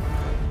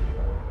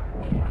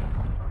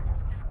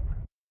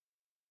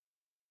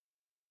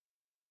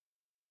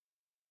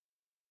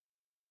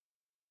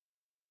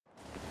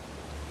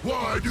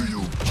 Why do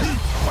you keep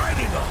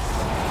fighting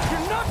us?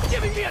 You're not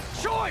giving me a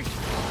choice!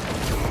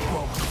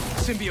 Whoa,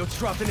 symbiote's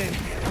dropping in.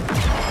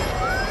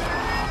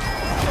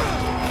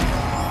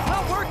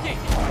 Not working!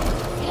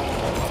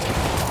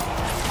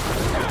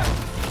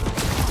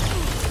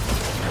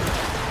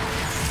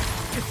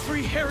 It's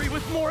free Harry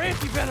with more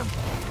anti-venom!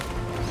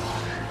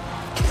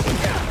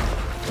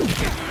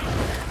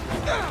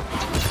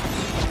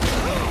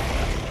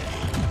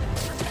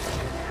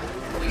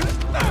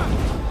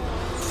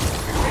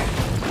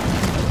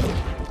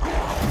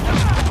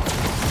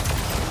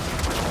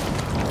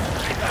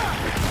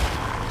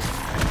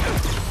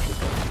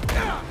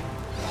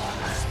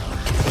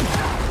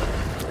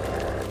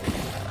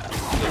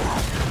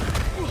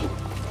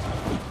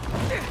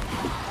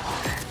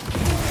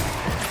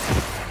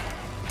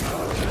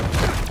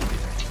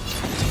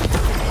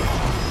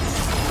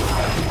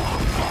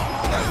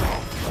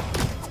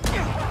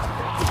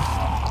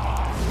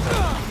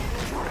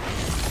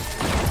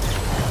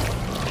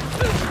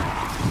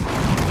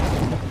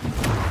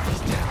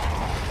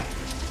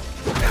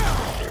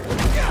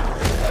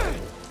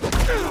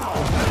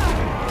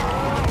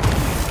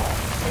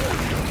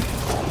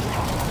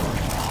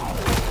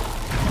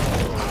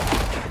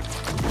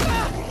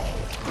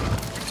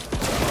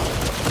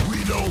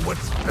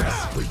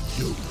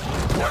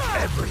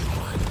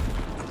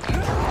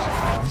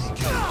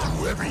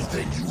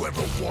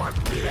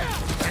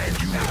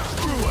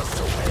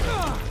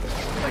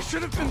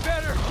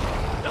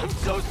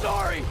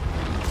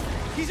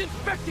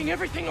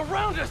 Everything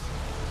around us!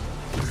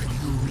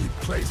 You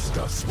replaced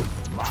us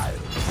with miles.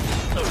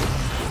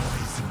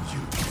 Poison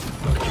you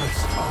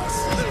against us.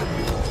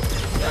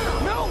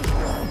 No!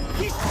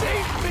 He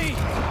saved me!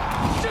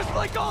 Just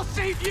like I'll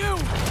save you!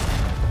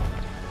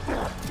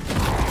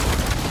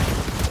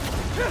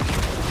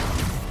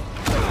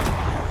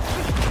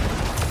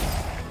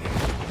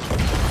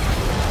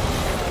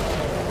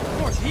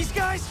 More of these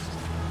guys?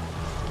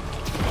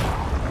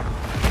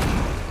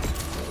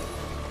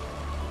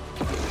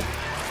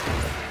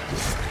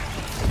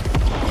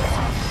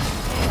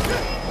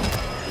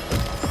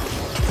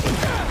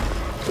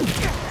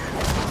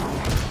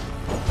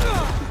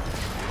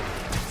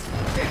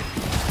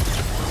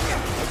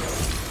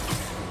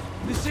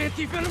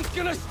 Venom's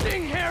gonna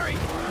sting Harry!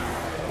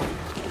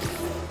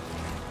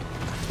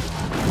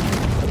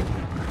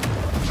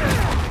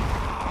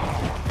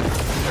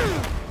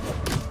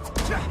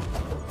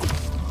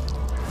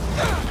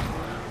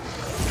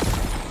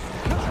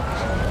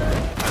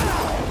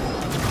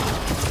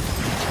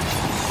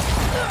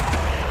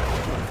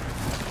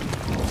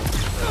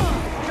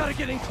 Gotta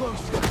get in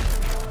close.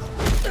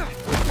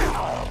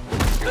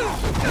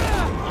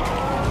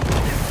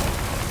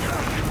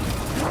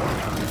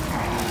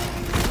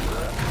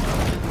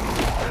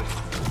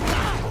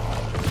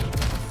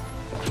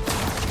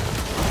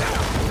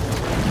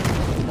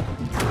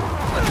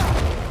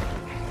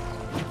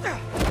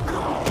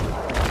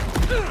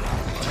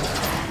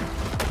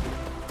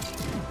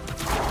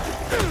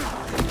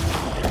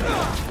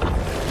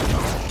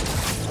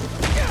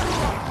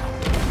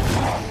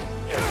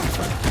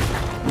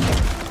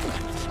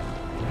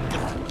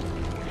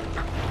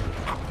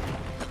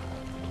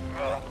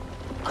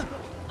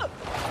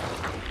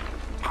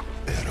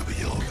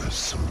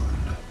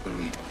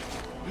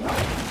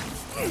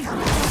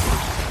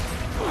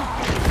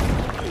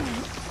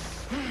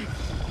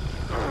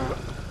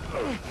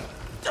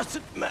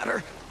 Doesn't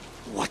matter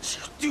what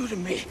you do to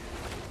me.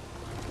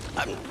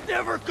 I'm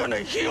never gonna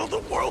heal the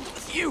world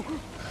with you.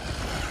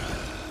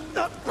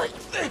 Not like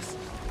this.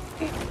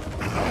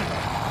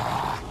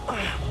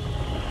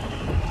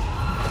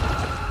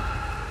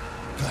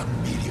 The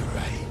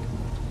meteorite.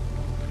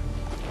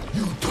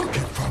 You took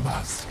it from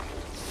us.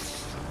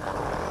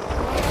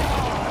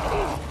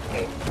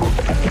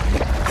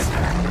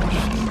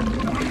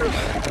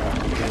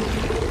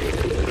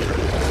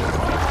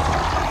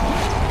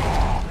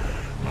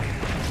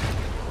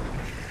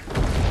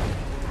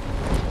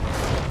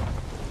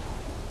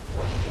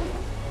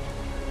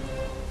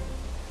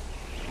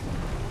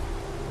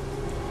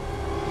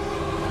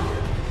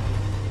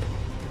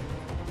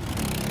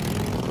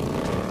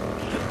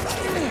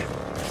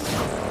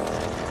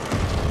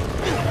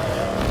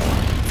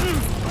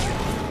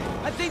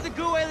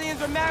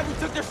 bad we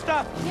took their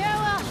stuff. Yeah,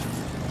 well,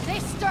 they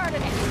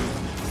started it.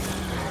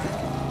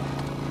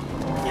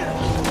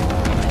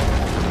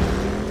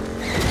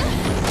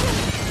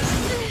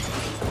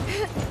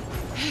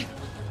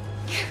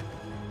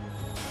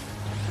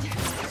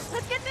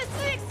 Let's get this to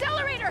the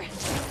accelerator!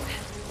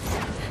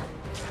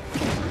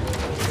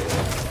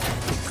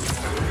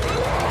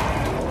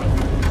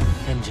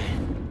 MJ,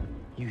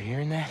 you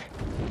hearing that?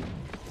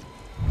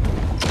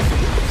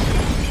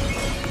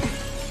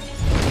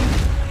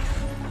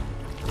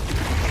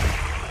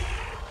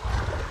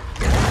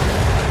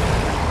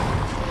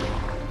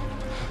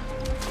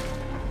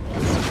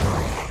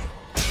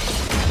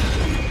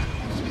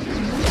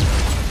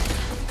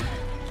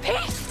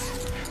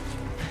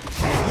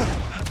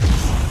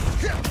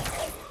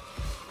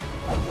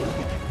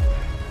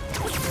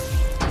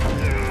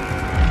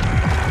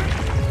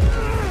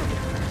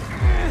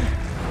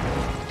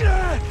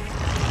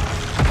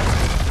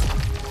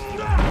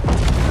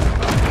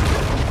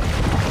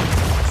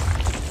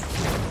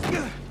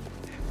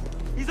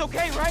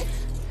 Okay, right?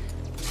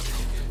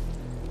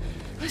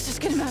 Let's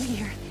just get him out of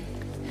here.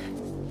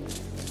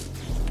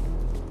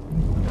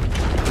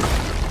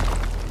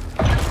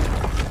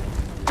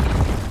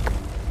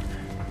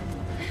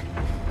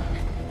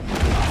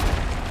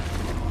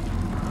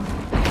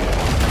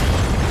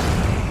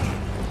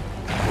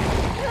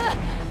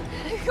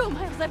 Go,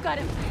 Miles, I've got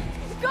him.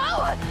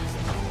 Go!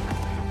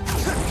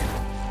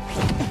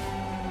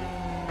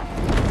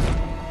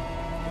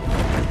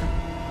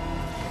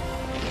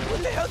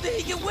 When the hell did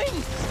he get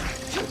wings?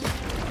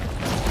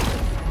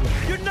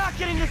 You're not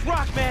getting this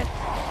rock, man!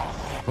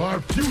 Our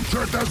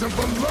future doesn't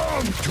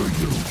belong to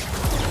you!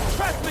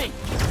 Trust me!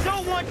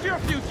 Don't want your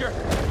future!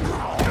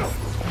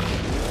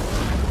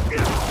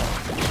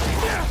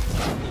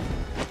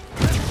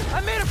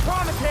 I made a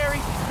promise,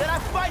 Harry, that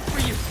I'd fight for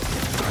you!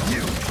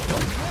 You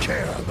don't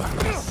care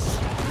about us!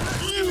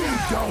 You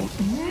don't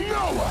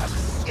know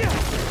us!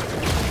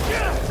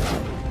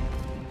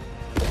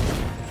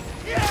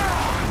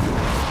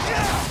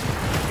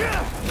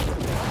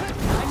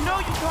 I know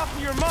you talk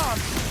to your mom,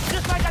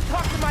 just like I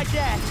talked to my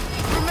dad.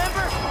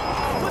 Remember?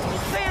 What's she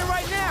saying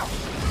right now?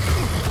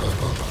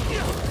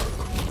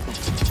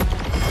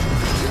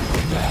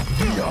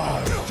 We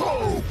are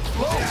so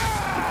close!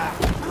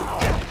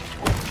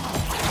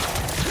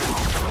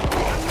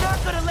 I'm not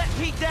gonna let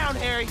Pete down,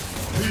 Harry.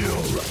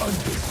 He'll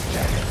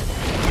understand.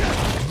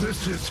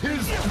 This is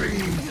his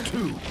dream,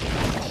 too.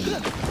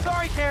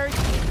 Sorry, Harry.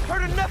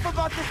 Heard enough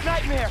about this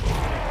nightmare.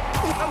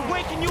 I'm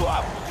waking you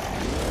up.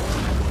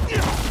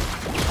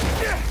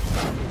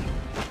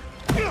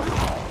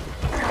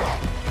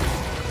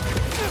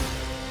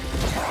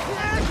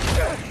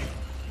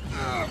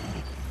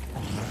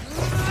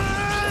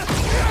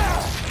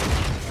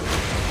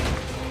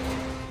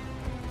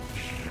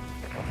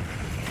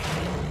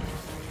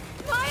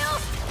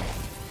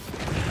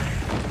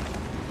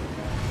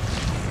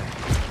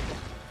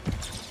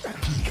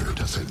 Peter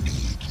doesn't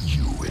need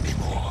you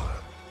anymore.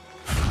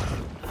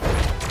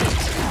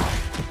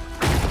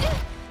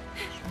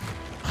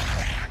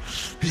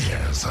 He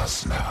has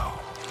us now.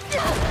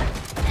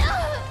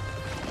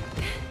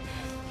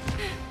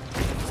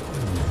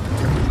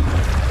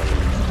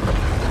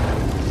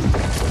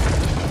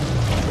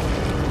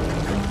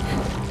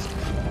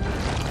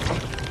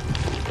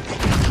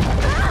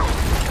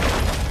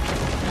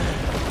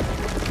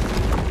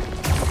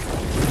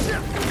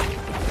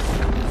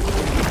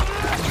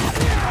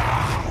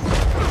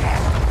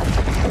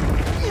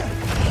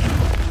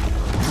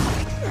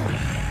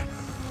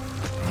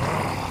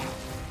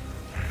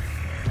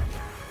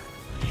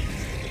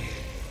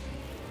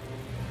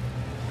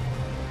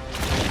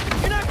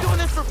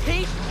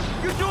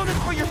 You're doing this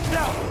for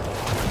yourself!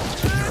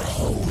 You're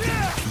holding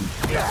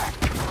Pete back.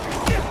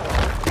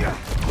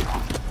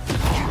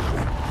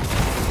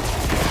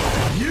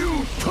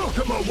 You took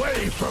him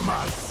away from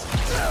us!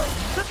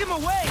 Took him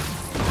away?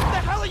 What the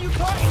hell are you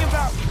talking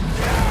about?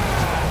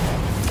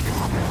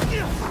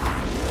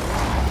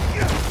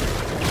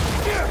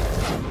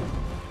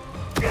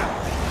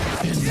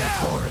 In the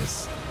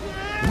forest,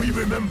 we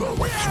remember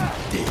what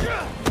you did.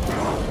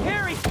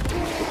 Harry!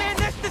 Man,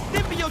 that's the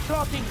symbiote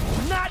talking,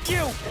 not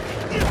you!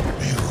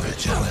 You were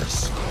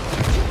jealous.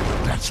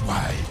 That's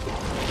why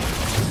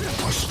you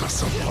pushed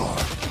us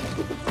apart.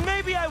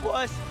 Maybe I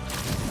was,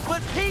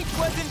 but Pete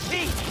wasn't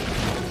Pete!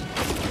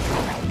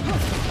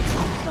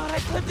 Thought I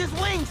clipped his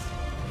wings!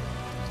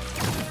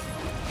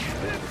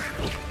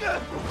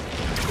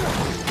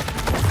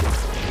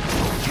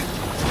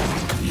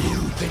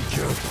 You think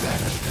you're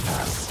better than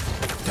us,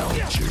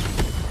 don't you?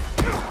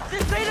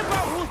 This ain't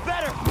about who's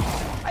better!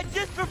 I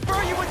just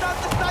prefer you without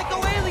the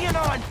psycho alien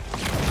on!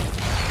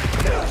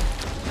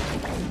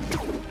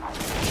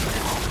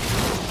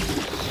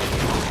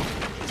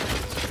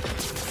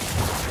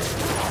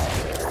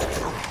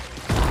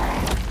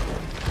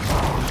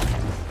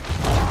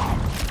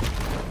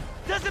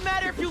 Doesn't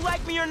matter if you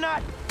like me or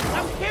not!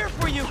 I'm here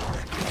for you!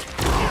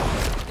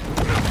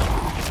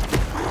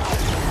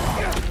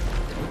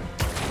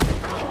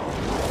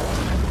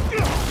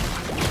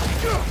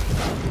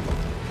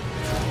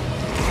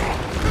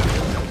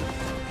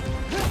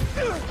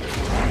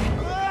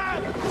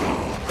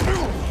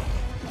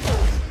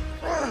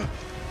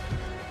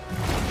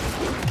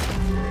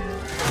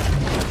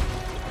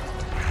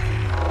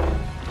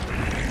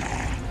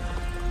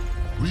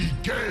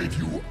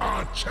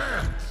 our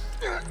chance!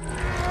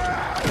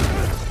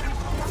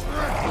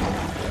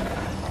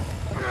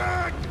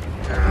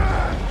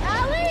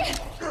 Allie!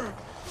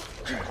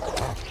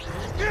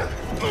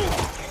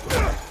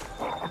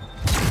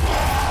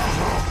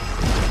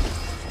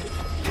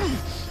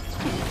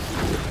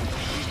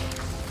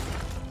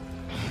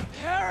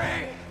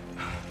 Harry!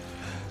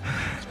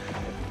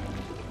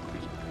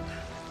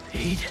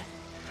 Pete?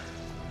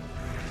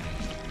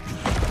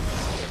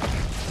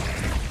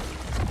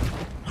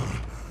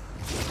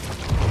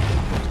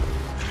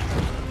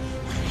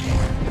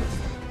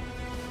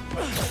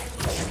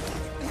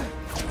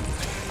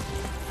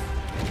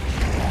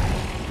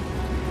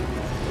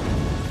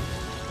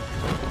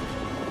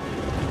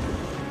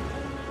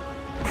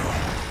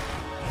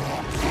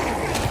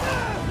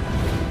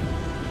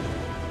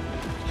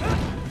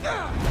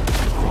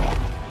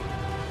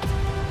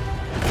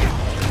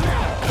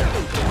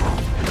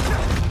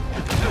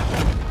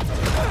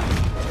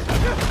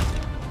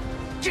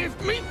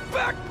 Give me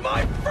back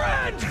my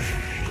friend!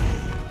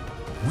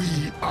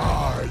 We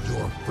are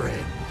your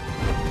friend.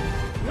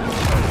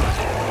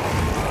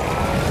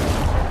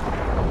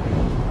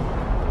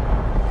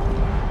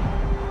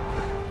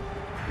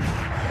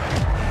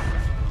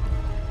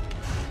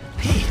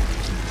 Pete,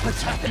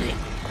 what's happening?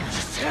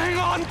 Just hang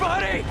on,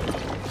 buddy!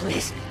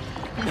 Please,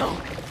 no.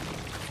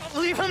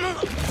 Leave him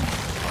alone.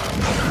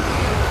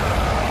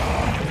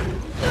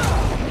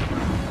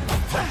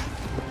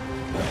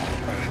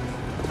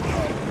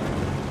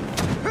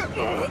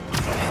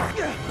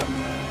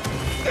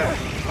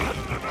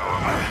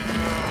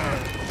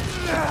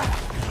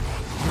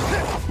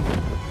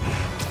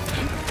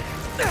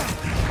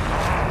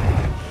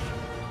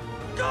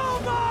 Go,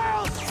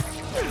 Miles!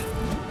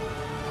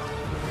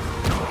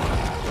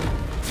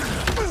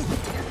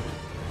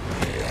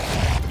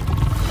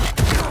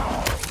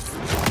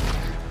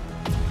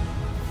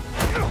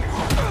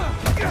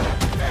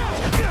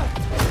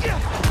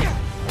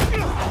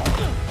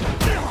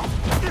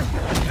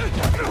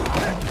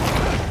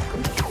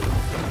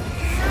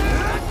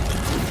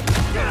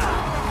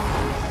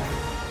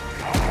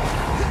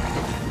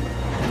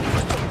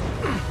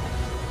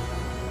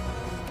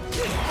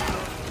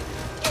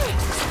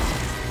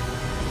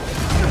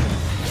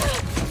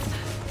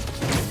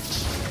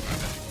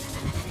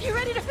 You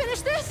ready to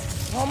finish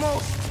this?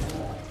 Almost.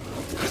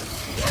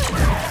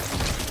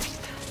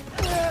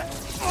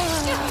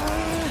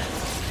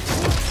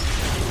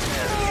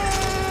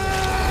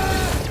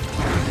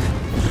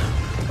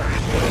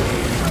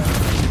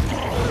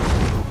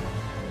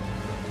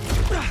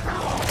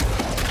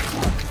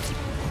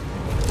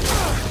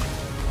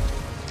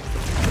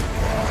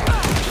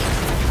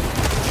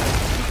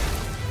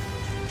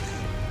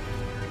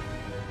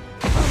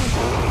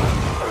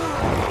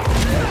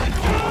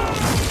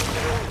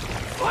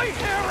 Fight,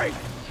 Harry!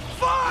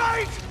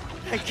 Fight!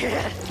 I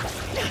can't.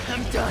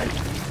 I'm done.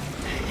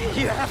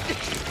 You have to...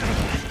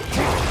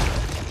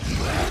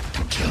 You have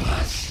to kill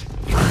us.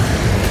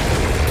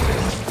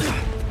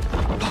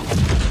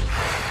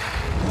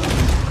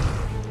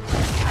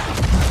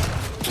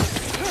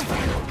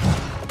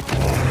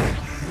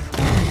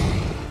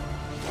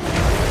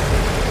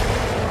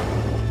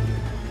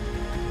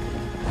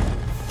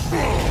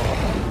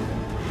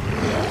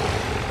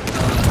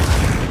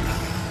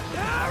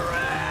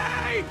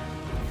 Harry!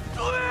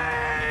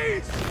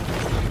 Please!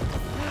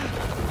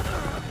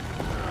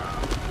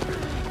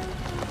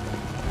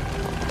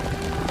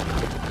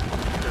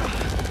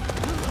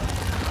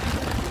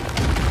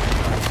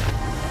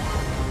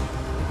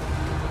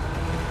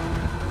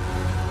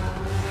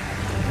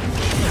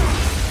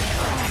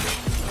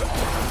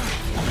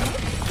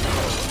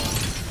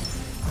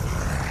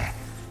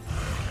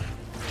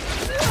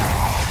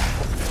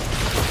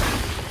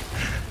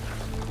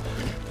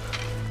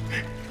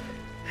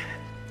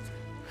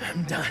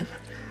 I'm done.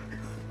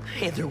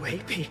 Either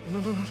way, Pete.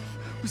 No.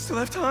 We still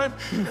have time?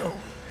 No,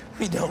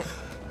 we don't.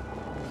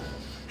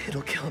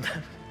 It'll kill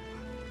them.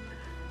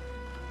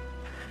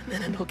 And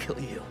then it'll kill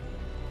you.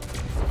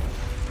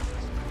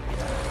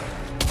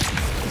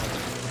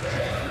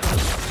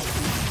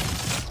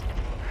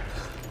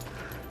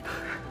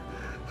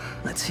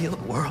 Let's heal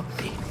the world,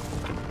 Pete.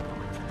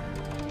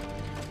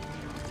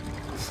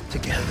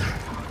 Together.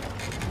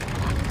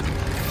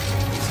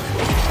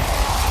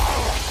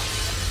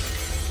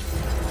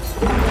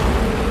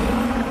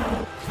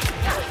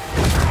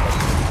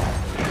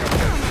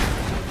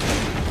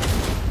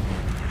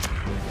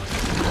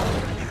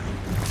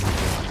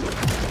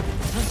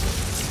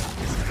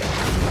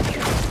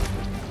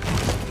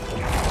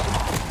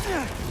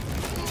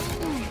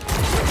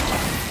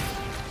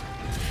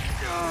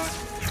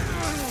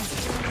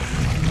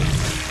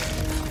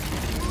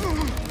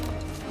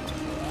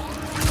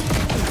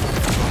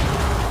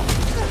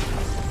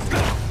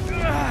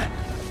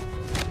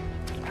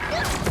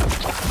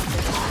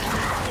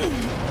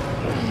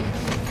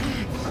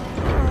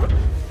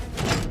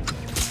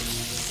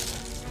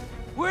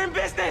 We're in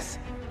business!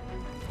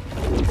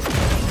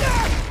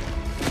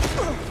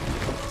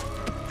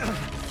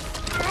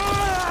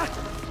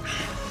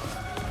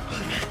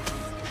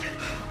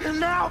 And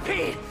now,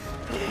 Pete!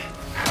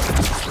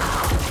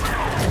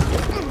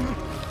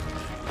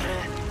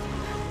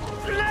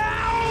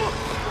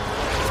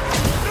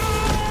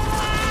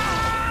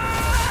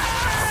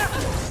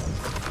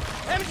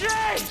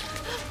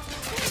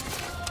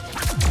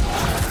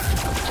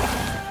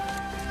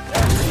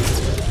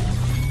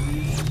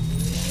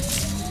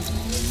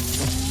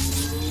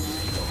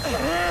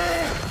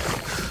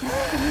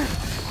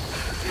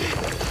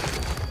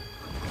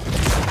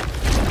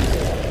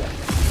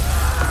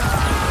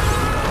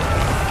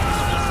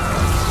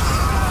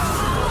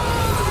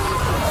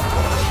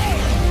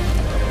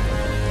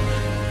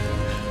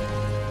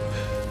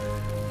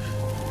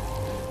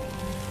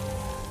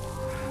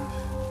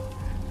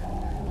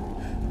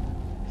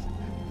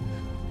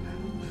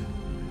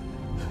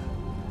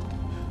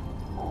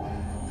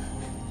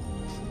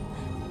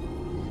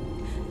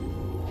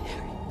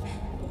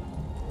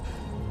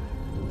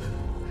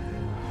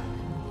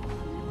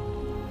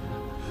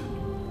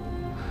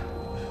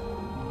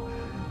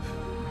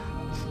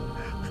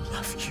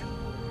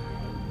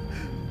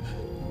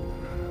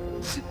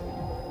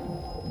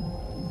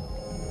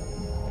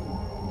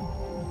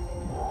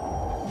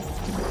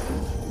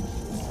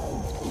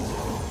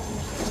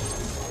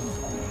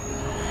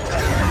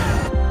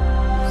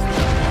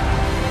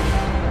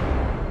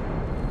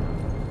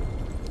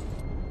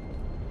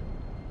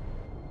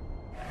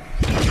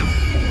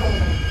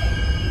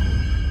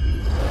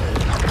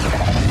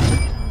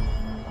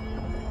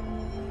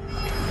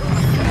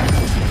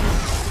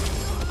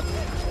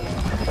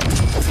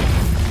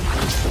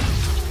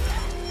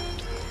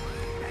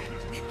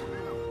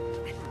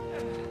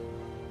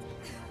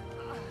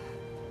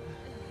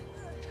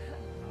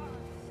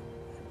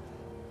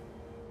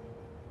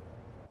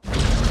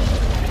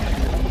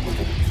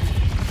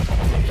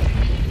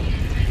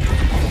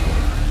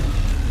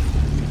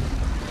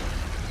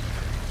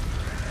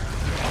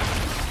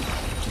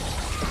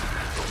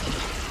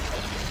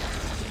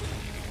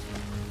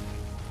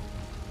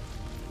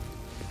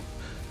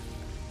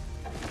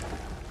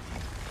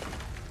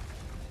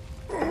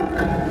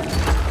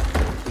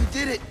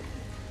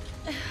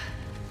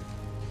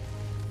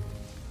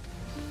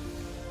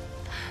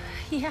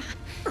 Yeah.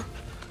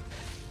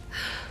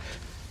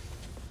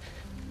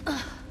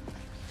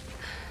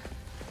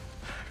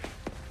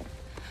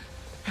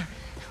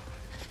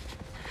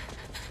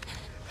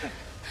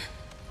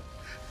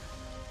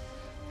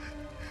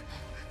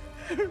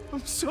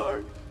 I'm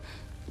sorry.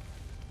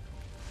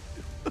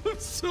 I'm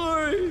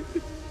sorry.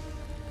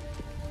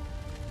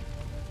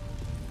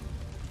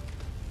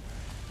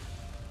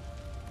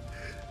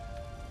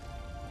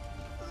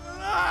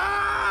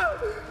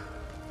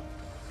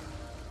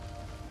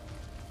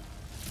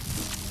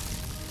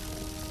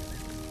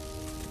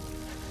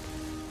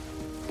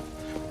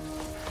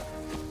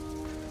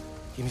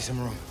 Give me some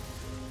room.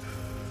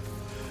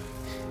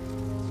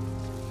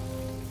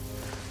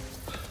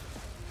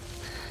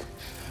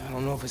 I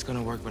don't know if it's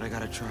gonna work, but I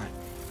gotta try.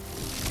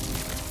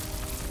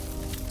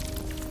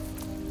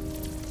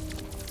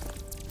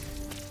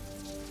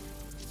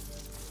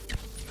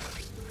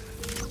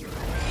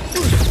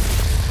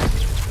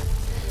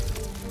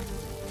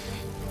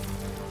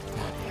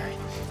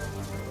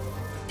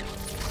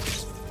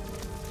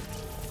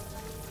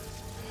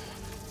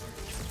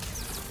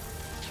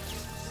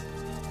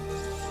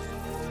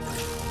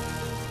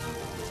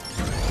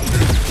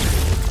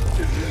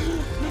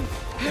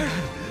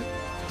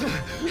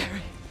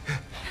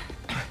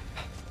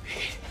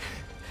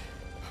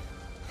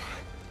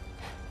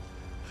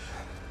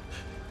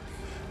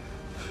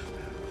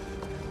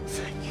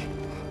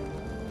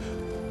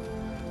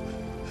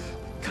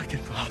 Get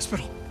to the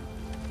hospital.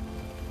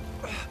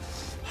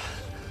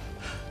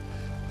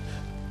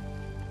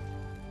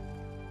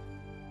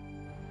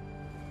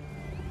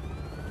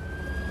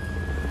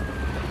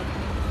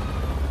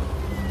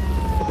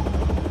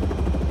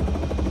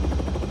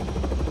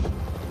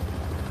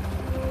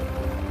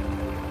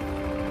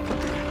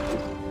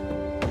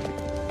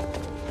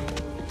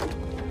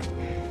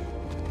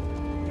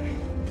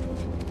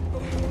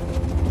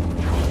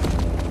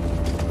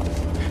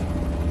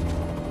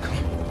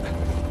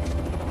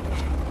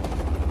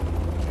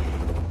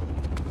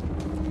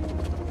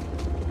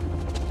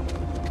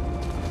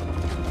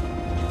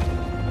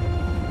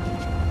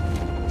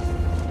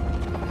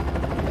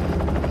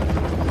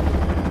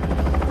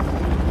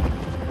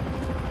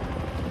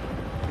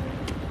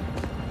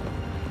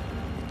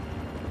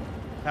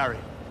 Harry.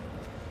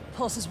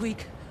 Pulse is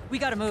weak. We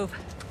gotta move.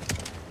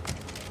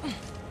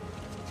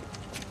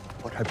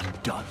 What have you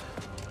done?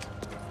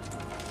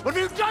 What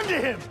have you done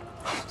to him?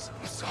 I'm so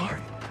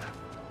sorry.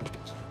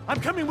 I'm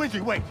coming with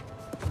you, wait.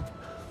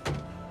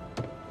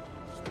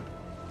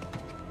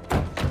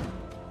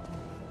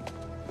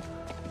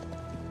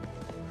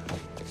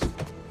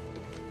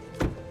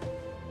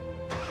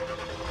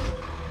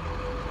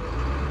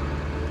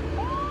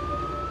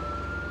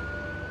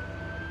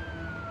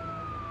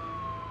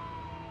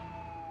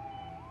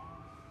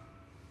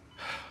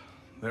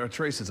 There are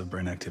traces of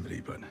brain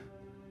activity, but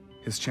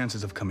his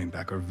chances of coming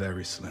back are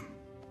very slim.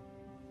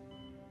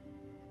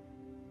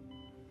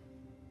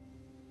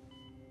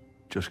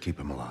 Just keep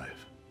him alive.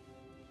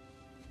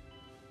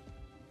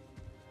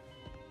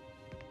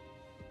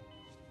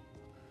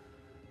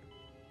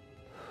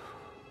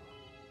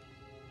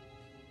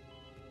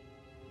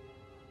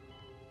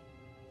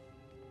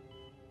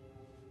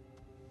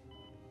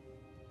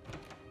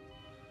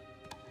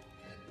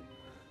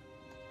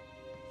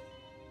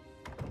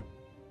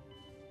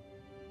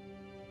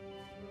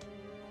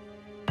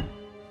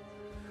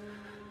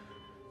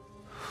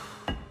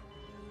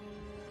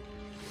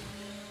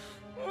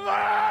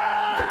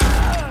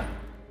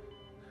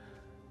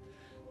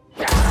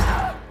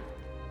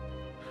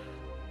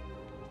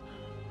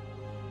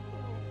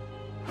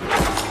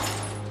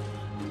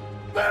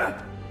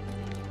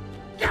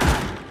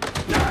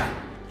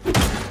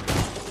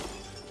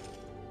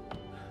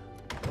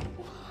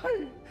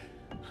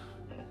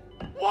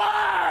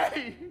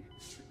 Why?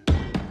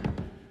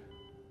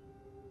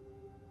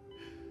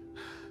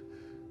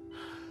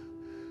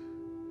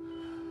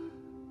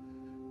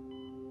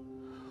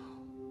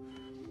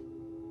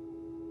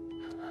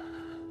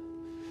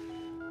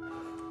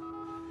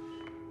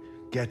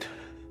 Get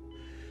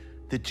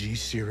the G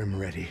serum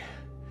ready.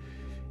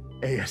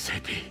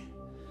 ASAP.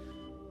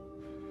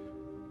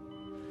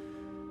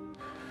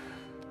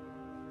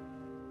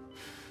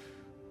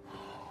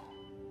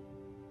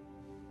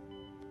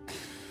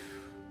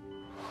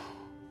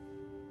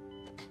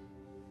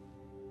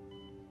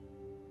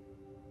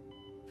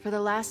 For the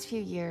last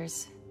few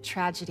years,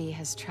 tragedy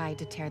has tried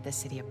to tear the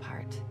city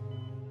apart.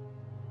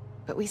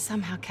 But we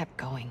somehow kept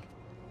going.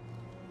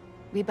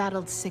 We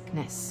battled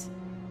sickness,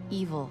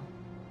 evil,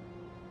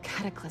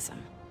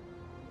 cataclysm.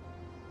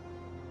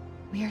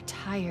 We are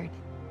tired,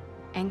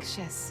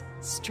 anxious,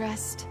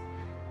 stressed,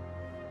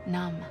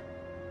 numb.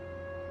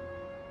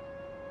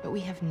 But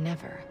we have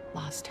never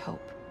lost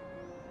hope.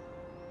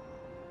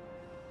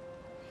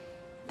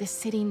 The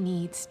city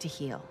needs to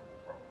heal.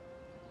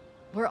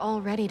 We're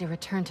all ready to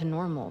return to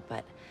normal,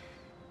 but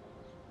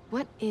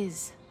what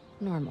is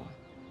normal?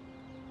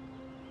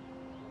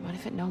 What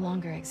if it no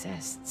longer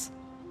exists?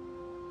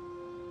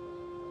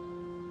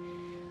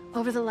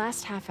 Over the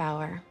last half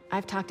hour,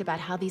 I've talked about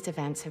how these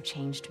events have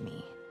changed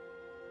me.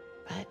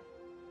 But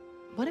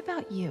What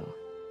about you?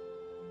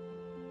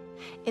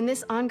 In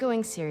this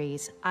ongoing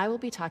series, I will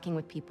be talking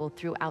with people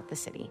throughout the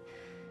city,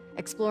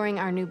 exploring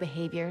our new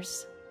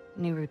behaviors,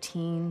 new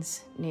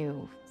routines,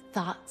 new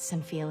thoughts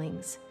and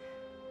feelings.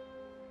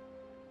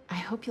 I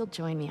hope you'll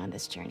join me on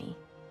this journey.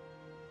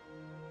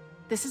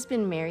 This has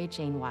been Mary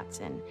Jane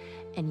Watson,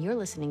 and you're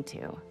listening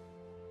to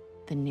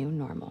The New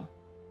Normal.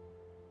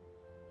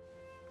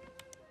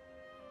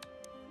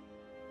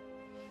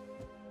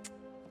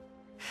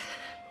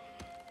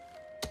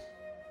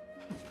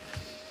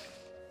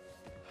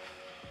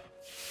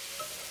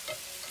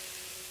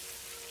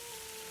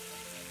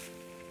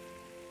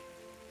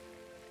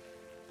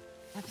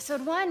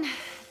 Episode 1,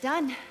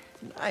 done.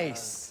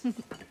 Nice.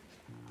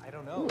 I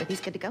don't know. Ooh, are these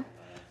good to go?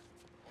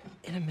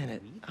 In a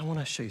minute, I want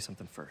to show you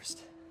something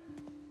first.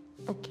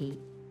 Okay.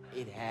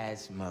 It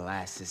has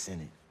molasses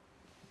in it.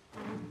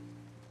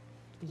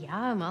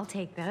 Yum, I'll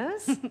take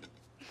those.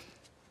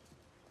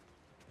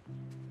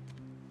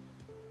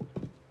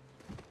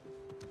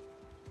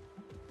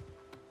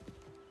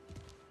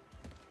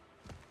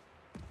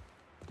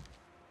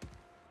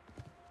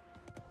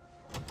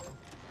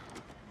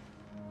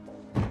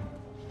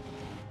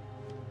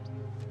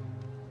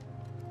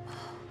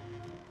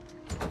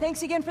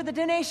 Thanks again for the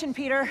donation,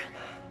 Peter.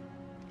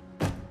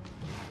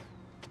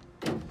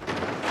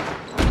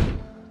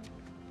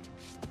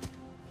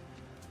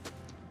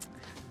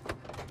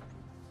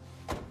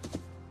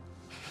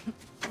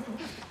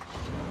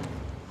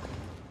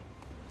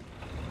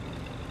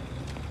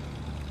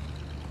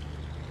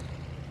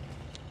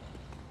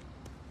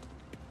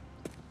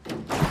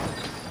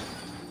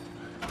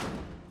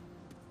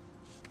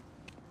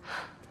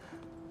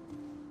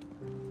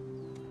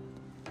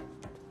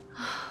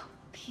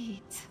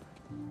 Pete.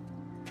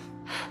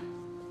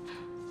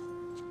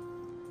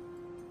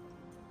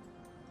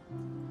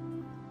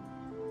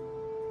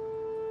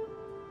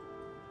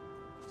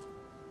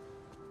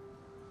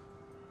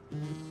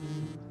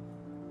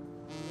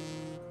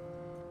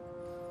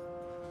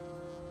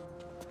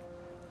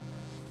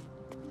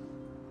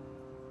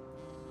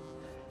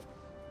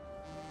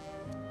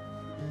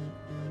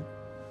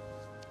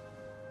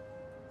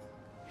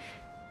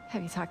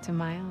 Have you talked to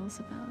Miles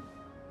about?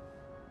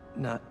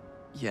 Not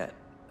yet.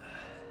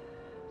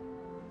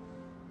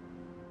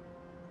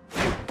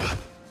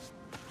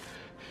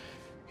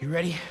 You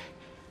ready?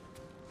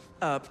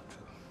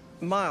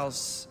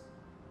 Miles,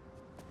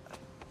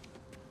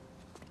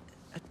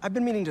 I've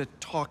been meaning to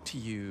talk to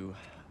you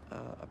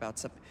about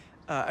something.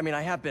 I mean,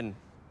 I have been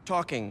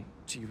talking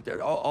to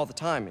you all the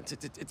time.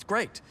 It's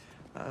great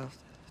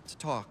to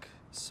talk.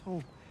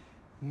 So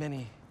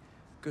many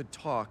good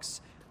talks.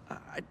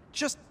 I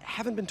just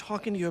haven't been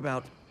talking to you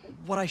about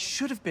what I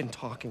should have been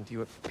talking to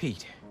you about.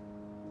 Pete.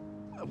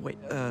 Wait,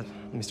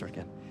 let me start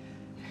again.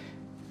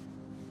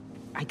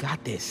 I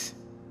got this.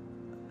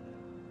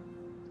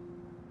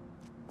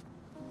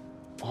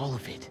 All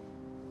of it.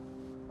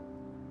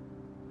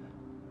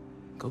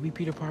 Go be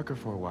Peter Parker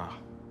for a while.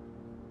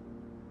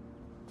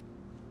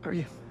 Are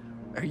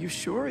you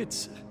sure?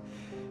 It's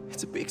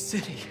a big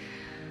city.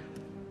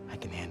 I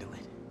can handle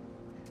it.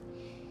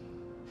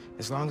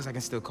 As long as I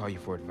can still call you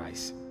for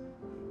advice.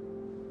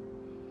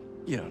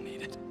 You don't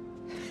need it.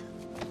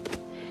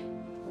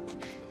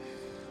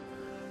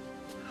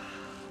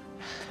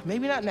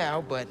 Maybe not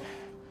now, but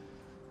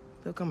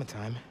there'll come a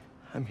time.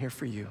 I'm here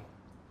for you.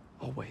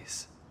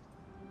 Always.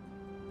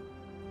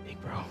 Big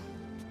bro.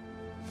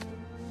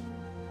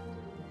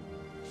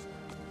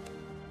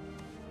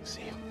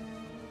 See you.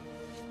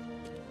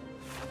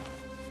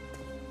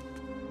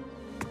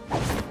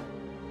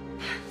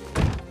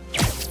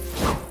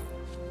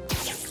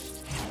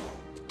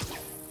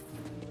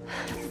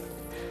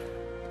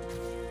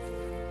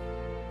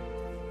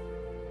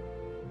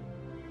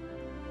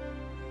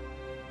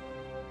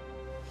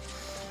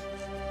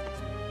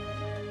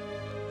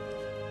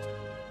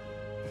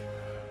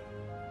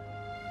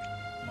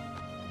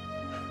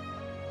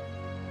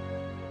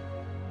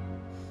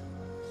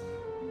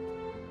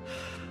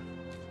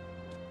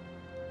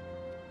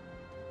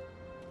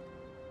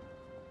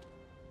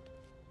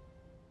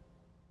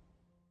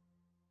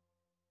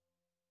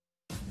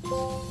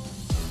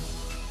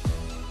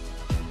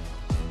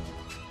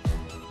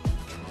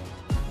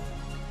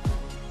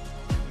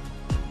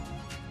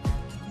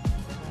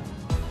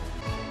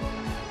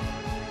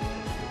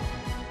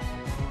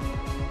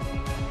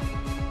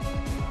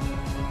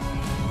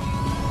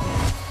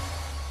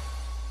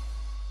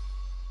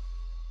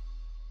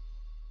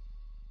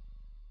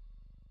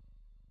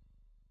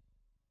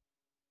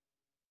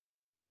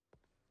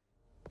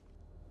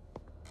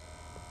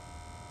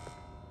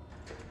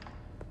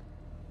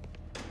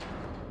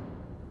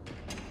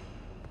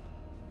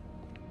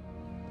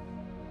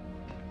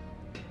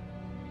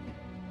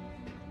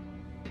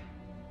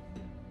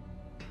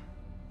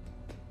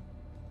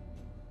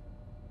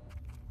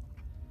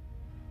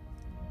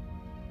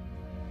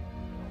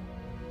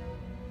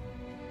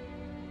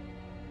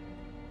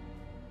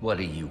 What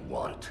do you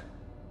want?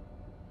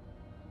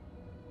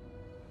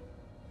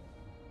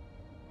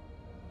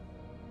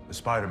 The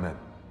Spider-Man.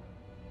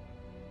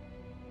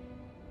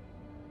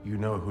 You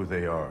know who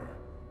they are,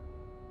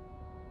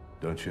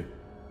 don't you?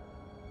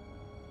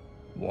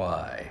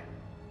 Why?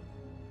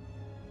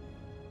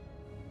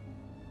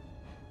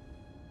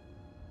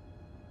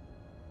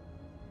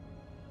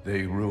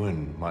 They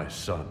ruined my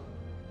son.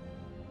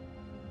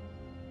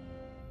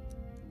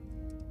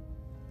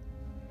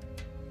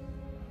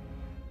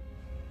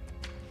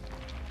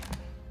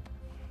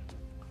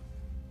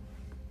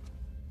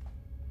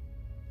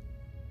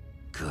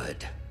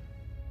 Good.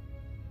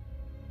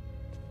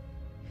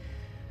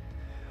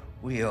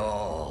 We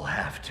all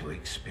have to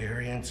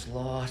experience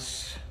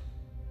loss.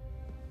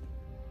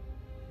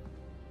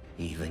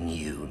 Even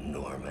you,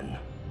 Norman.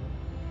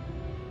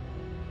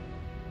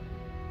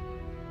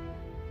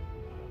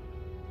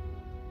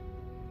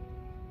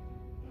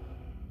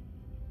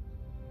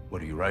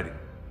 What are you writing?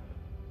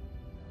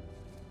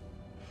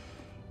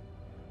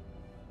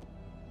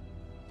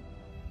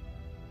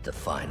 The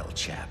final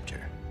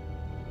chapter.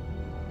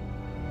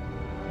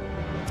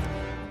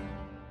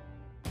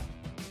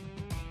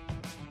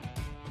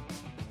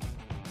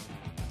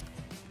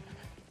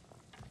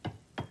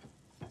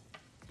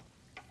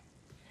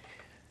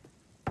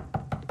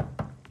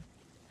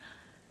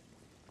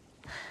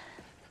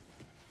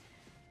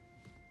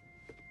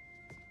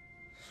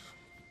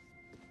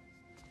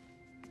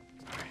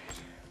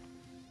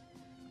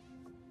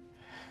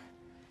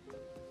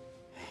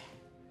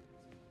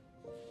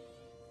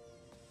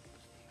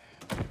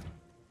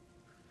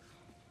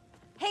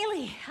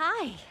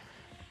 Hi.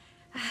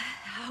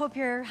 Hope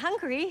you're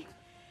hungry.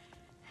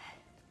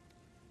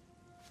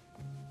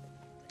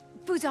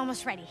 Food's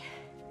almost ready.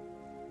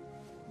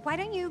 Why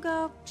don't you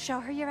go show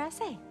her your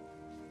essay?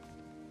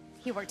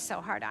 You worked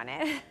so hard on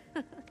it.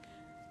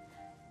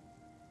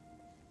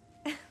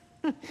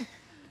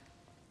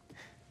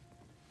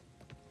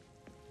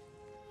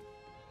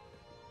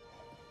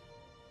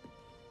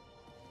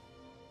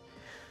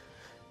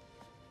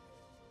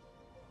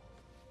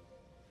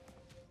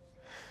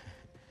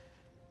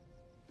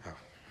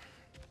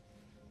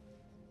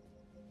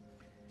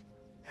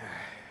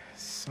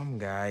 Some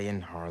guy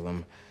in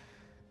Harlem.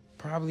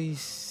 Probably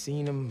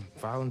seen him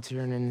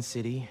volunteering in the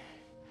city,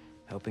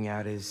 helping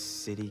out his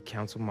city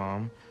council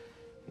mom,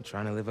 and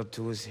trying to live up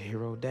to his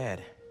hero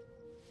dad.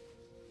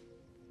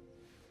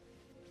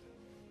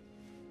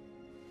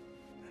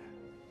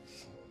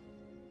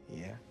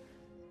 Yeah.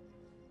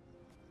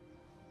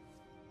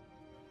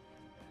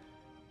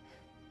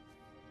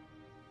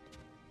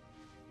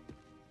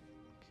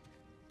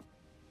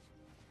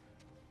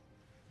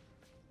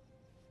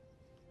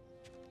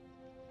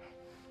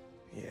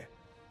 Yeah.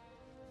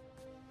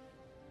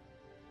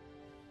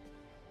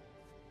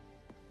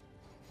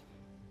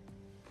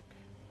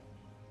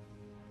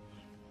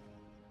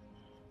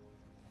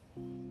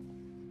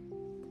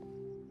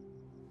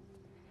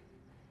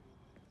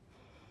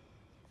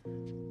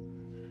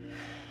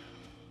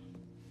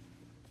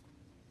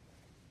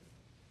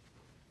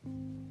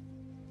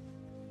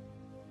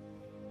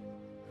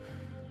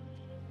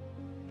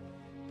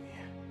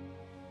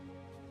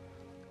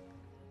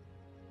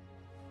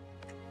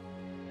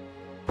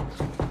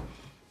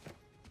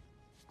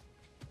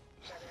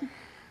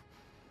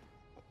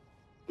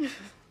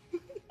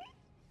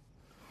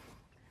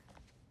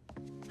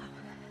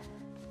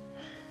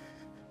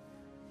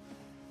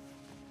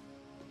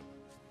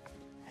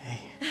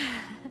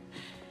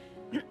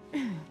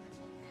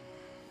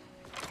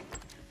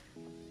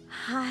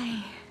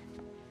 Hi.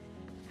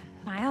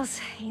 Miles,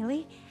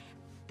 Haley,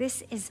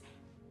 this is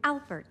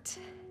Albert.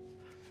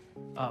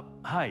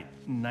 Hi.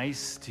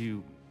 Nice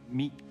to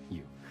meet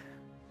you.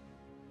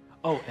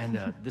 Oh,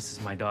 and this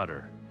is my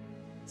daughter,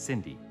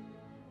 Cindy.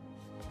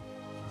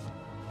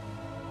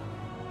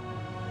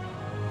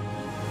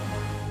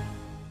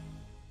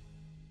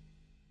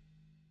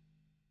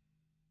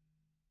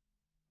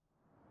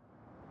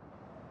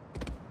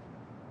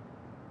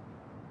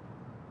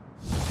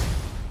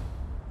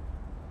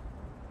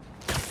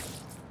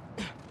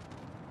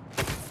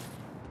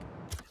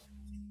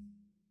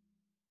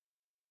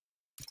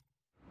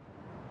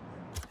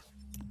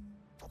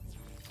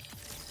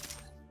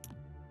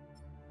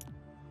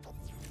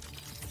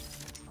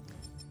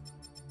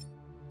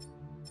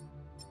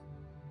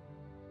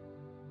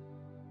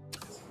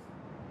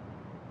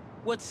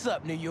 What's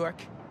up, New York?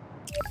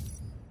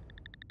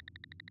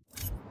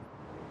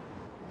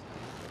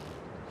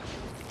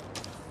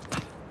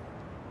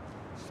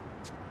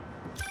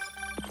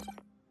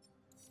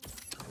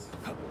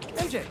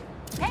 MJ!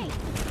 Hey,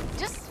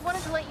 just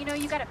wanted to let you know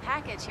you got a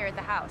package here at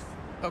the house.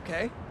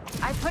 Okay.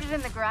 I put it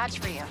in the garage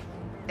for you.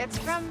 It's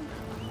from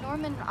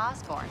Norman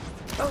Osborn.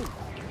 Oh,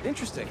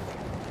 interesting.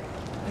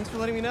 Thanks for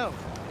letting me know.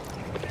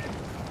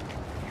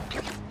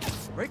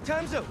 Break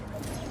time's over.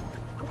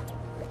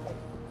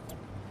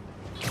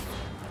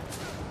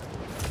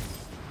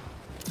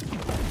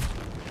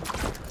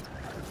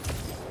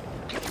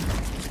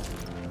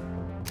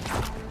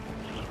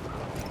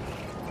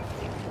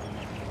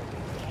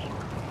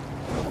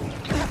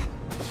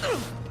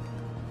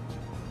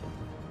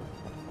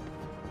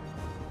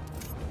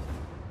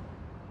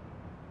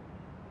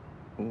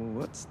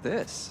 What's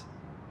this?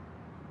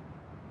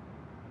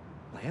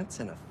 plants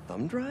and a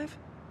thumb drive?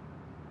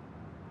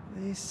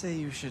 They say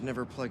you should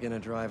never plug in a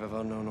drive of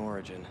unknown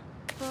origin.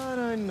 But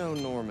I know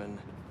Norman,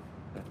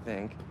 I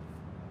think.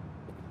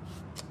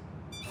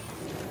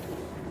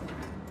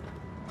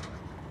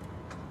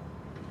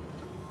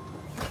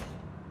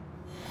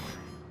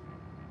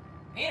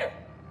 Peter!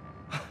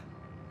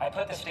 I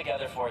put this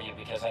together for you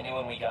because I knew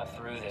when we got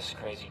through this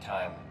crazy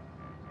time,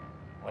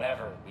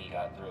 whenever we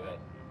got through it,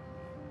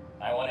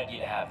 I wanted you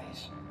to have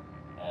these.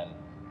 And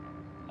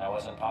I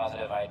wasn't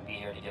positive I'd be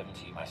here to give them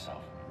to you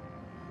myself.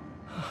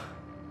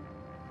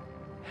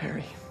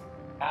 Harry.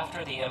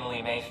 After the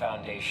Emily May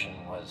Foundation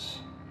was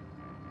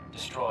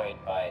destroyed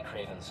by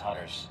Kraven's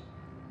hunters,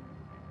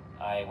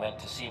 I went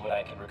to see what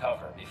I could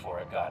recover before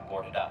it got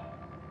boarded up.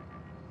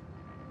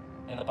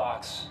 In the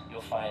box,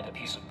 you'll find a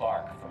piece of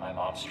bark from my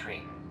mom's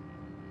tree,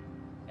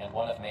 and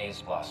one of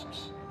May's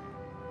blossoms.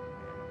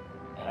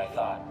 And I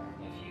thought,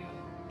 if you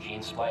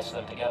gene splice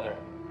them together,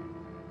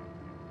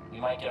 we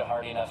might get a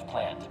hardy enough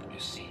plant to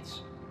produce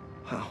seeds.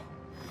 Wow.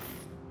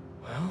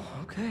 Well,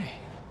 okay.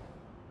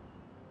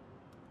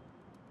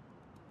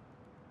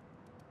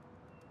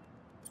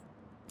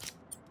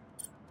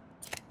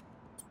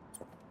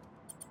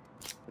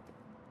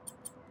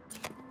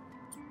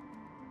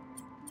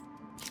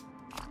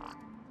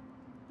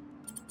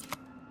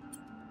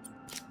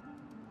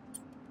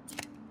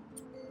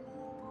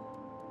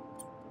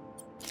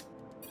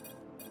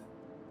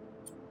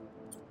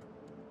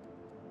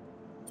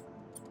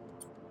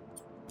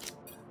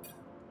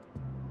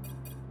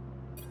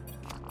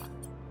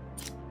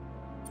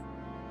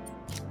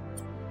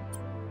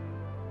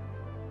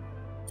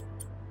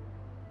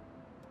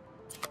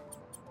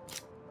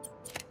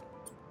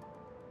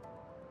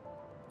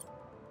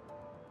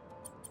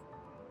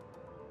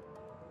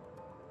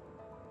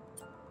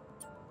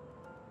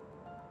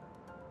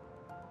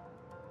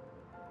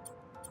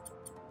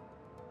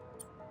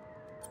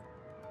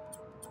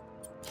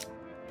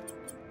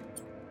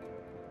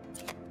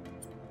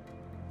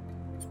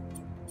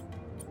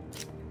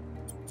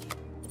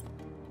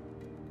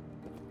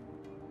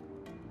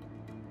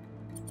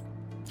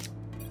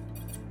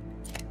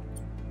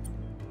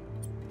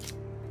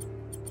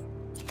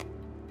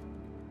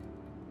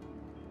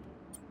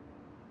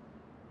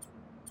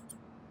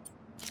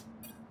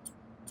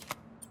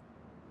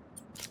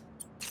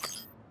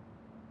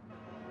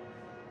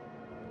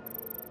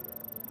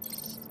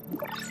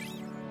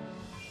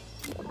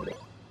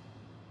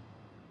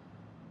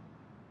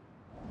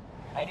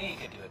 I knew you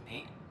could do it,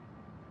 Pete.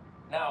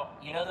 Now,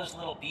 you know those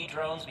little bee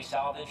drones we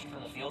salvaged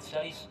from the field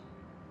studies?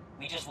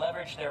 We just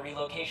leveraged their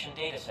relocation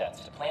data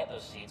sets to plant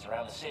those seeds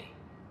around the city.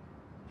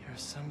 You're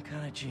some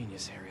kind of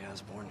genius, Harry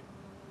Osborn.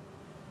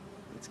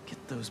 Let's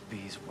get those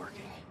bees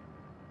working.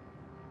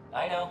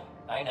 I know.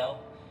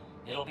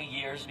 It'll be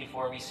years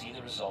before we see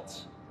the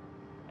results.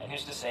 And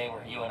who's to say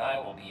where you and I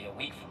will be a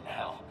week from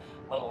now,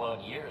 let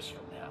alone years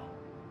from now?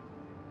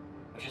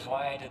 Which is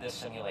why I did this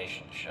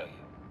simulation to show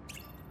you.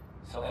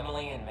 So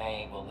Emily and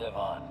May will live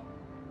on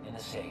in the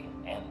city,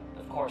 and,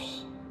 of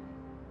course,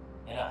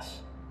 in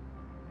us.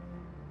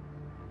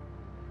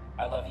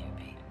 I love you,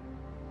 Pete.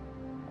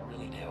 I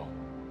really do.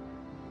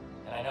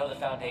 And I know the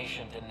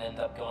Foundation didn't end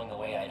up going the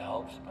way I'd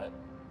hoped, but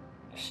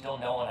there's still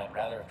no one I'd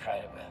rather have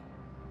tried it with.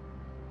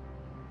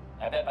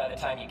 I bet by the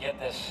time you get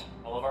this,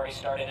 we'll have already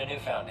started a new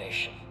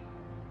Foundation.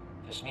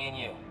 Just me and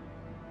you.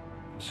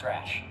 From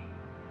scratch.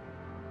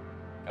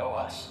 Go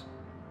us.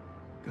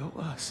 Go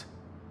us.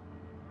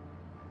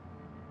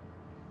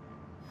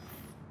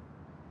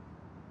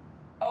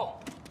 Oh,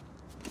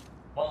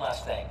 one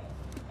last thing.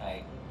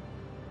 I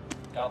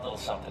got a little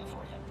something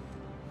for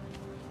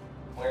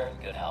you. We're in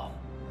good health.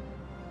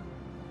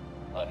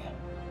 Love you.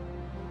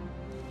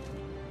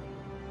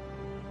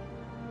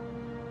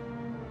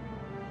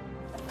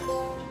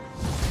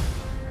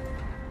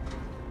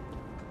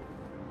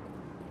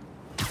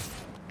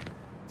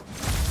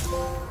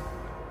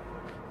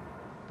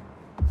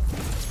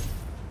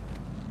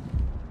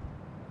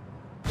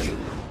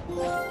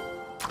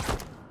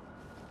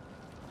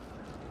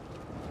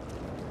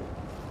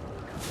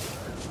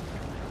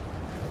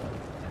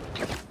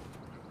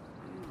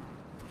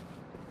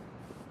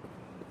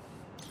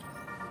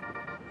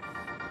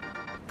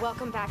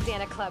 Welcome back,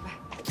 Dana Club.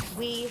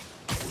 We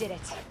did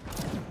it.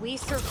 We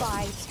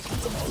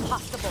survived the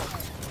impossible.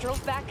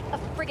 Drove back a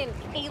friggin'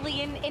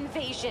 alien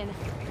invasion.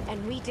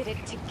 And we did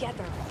it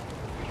together.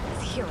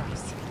 As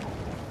heroes.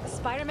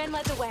 Spider-Man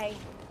led the way,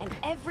 and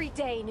every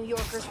day New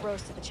Yorkers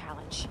rose to the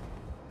challenge.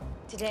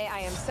 Today I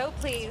am so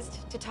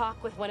pleased to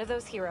talk with one of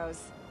those heroes.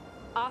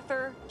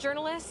 Author,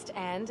 journalist,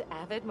 and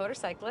avid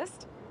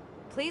motorcyclist.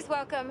 Please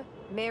welcome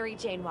Mary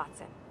Jane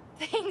Watson.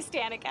 Thanks,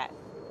 Danica.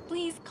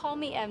 Please call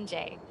me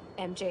MJ.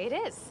 MJ it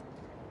is.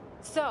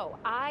 So,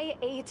 I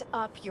ate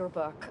up your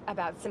book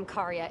about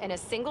Symkaria in a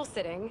single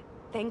sitting.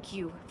 Thank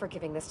you for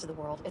giving this to the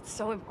world. It's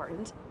so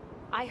important.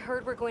 I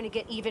heard we're going to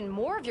get even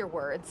more of your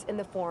words in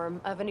the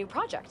form of a new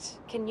project.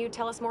 Can you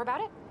tell us more about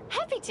it?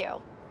 Happy to.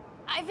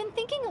 I've been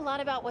thinking a lot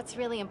about what's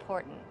really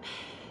important.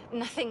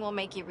 Nothing will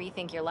make you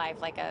rethink your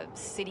life like a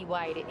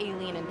citywide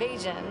alien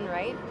invasion,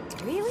 right?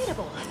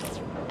 Relatable.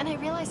 And I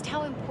realized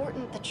how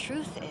important the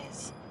truth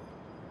is.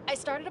 I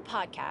started a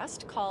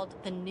podcast called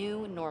The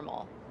New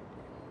Normal.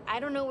 I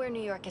don't know where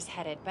New York is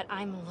headed, but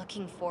I'm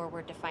looking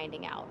forward to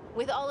finding out.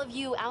 With all of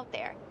you out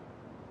there,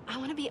 I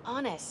want to be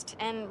honest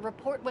and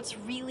report what's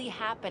really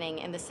happening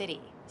in the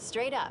city.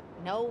 Straight up.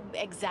 No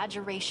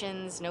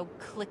exaggerations, no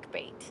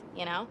clickbait,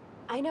 you know?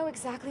 I know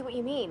exactly what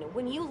you mean.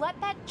 When you let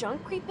that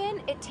junk creep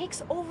in, it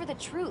takes over the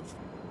truth.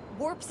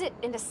 Warps it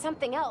into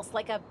something else,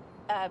 like a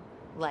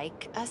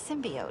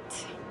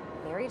symbiote.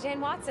 Mary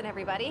Jane Watson,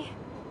 everybody.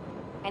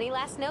 Any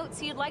last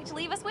notes you'd like to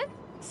leave us with?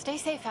 Stay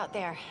safe out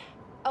there.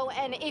 Oh,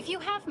 and if you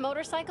have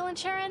motorcycle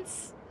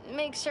insurance,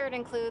 make sure it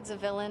includes a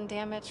villain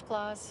damage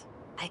clause.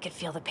 I could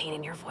feel the pain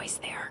in your voice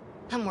there.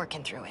 I'm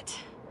working through it.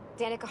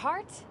 Danica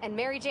Hart and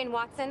Mary Jane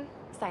Watson,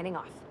 signing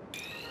off.